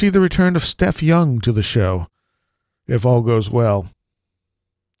should see the return of Steph Young to the show, if all goes well.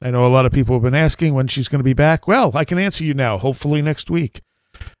 I know a lot of people have been asking when she's going to be back. Well, I can answer you now. Hopefully next week.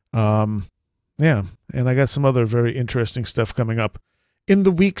 Yeah, and I got some other very interesting stuff coming up in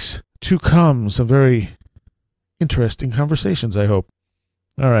the weeks to come. Some very interesting conversations, I hope.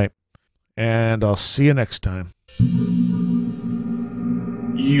 All right, and I'll see you next time.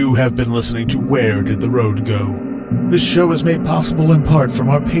 You have been listening to Where Did the Road Go? This show is made possible in part from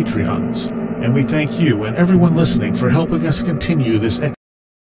our Patreons, and we thank you and everyone listening for helping us continue this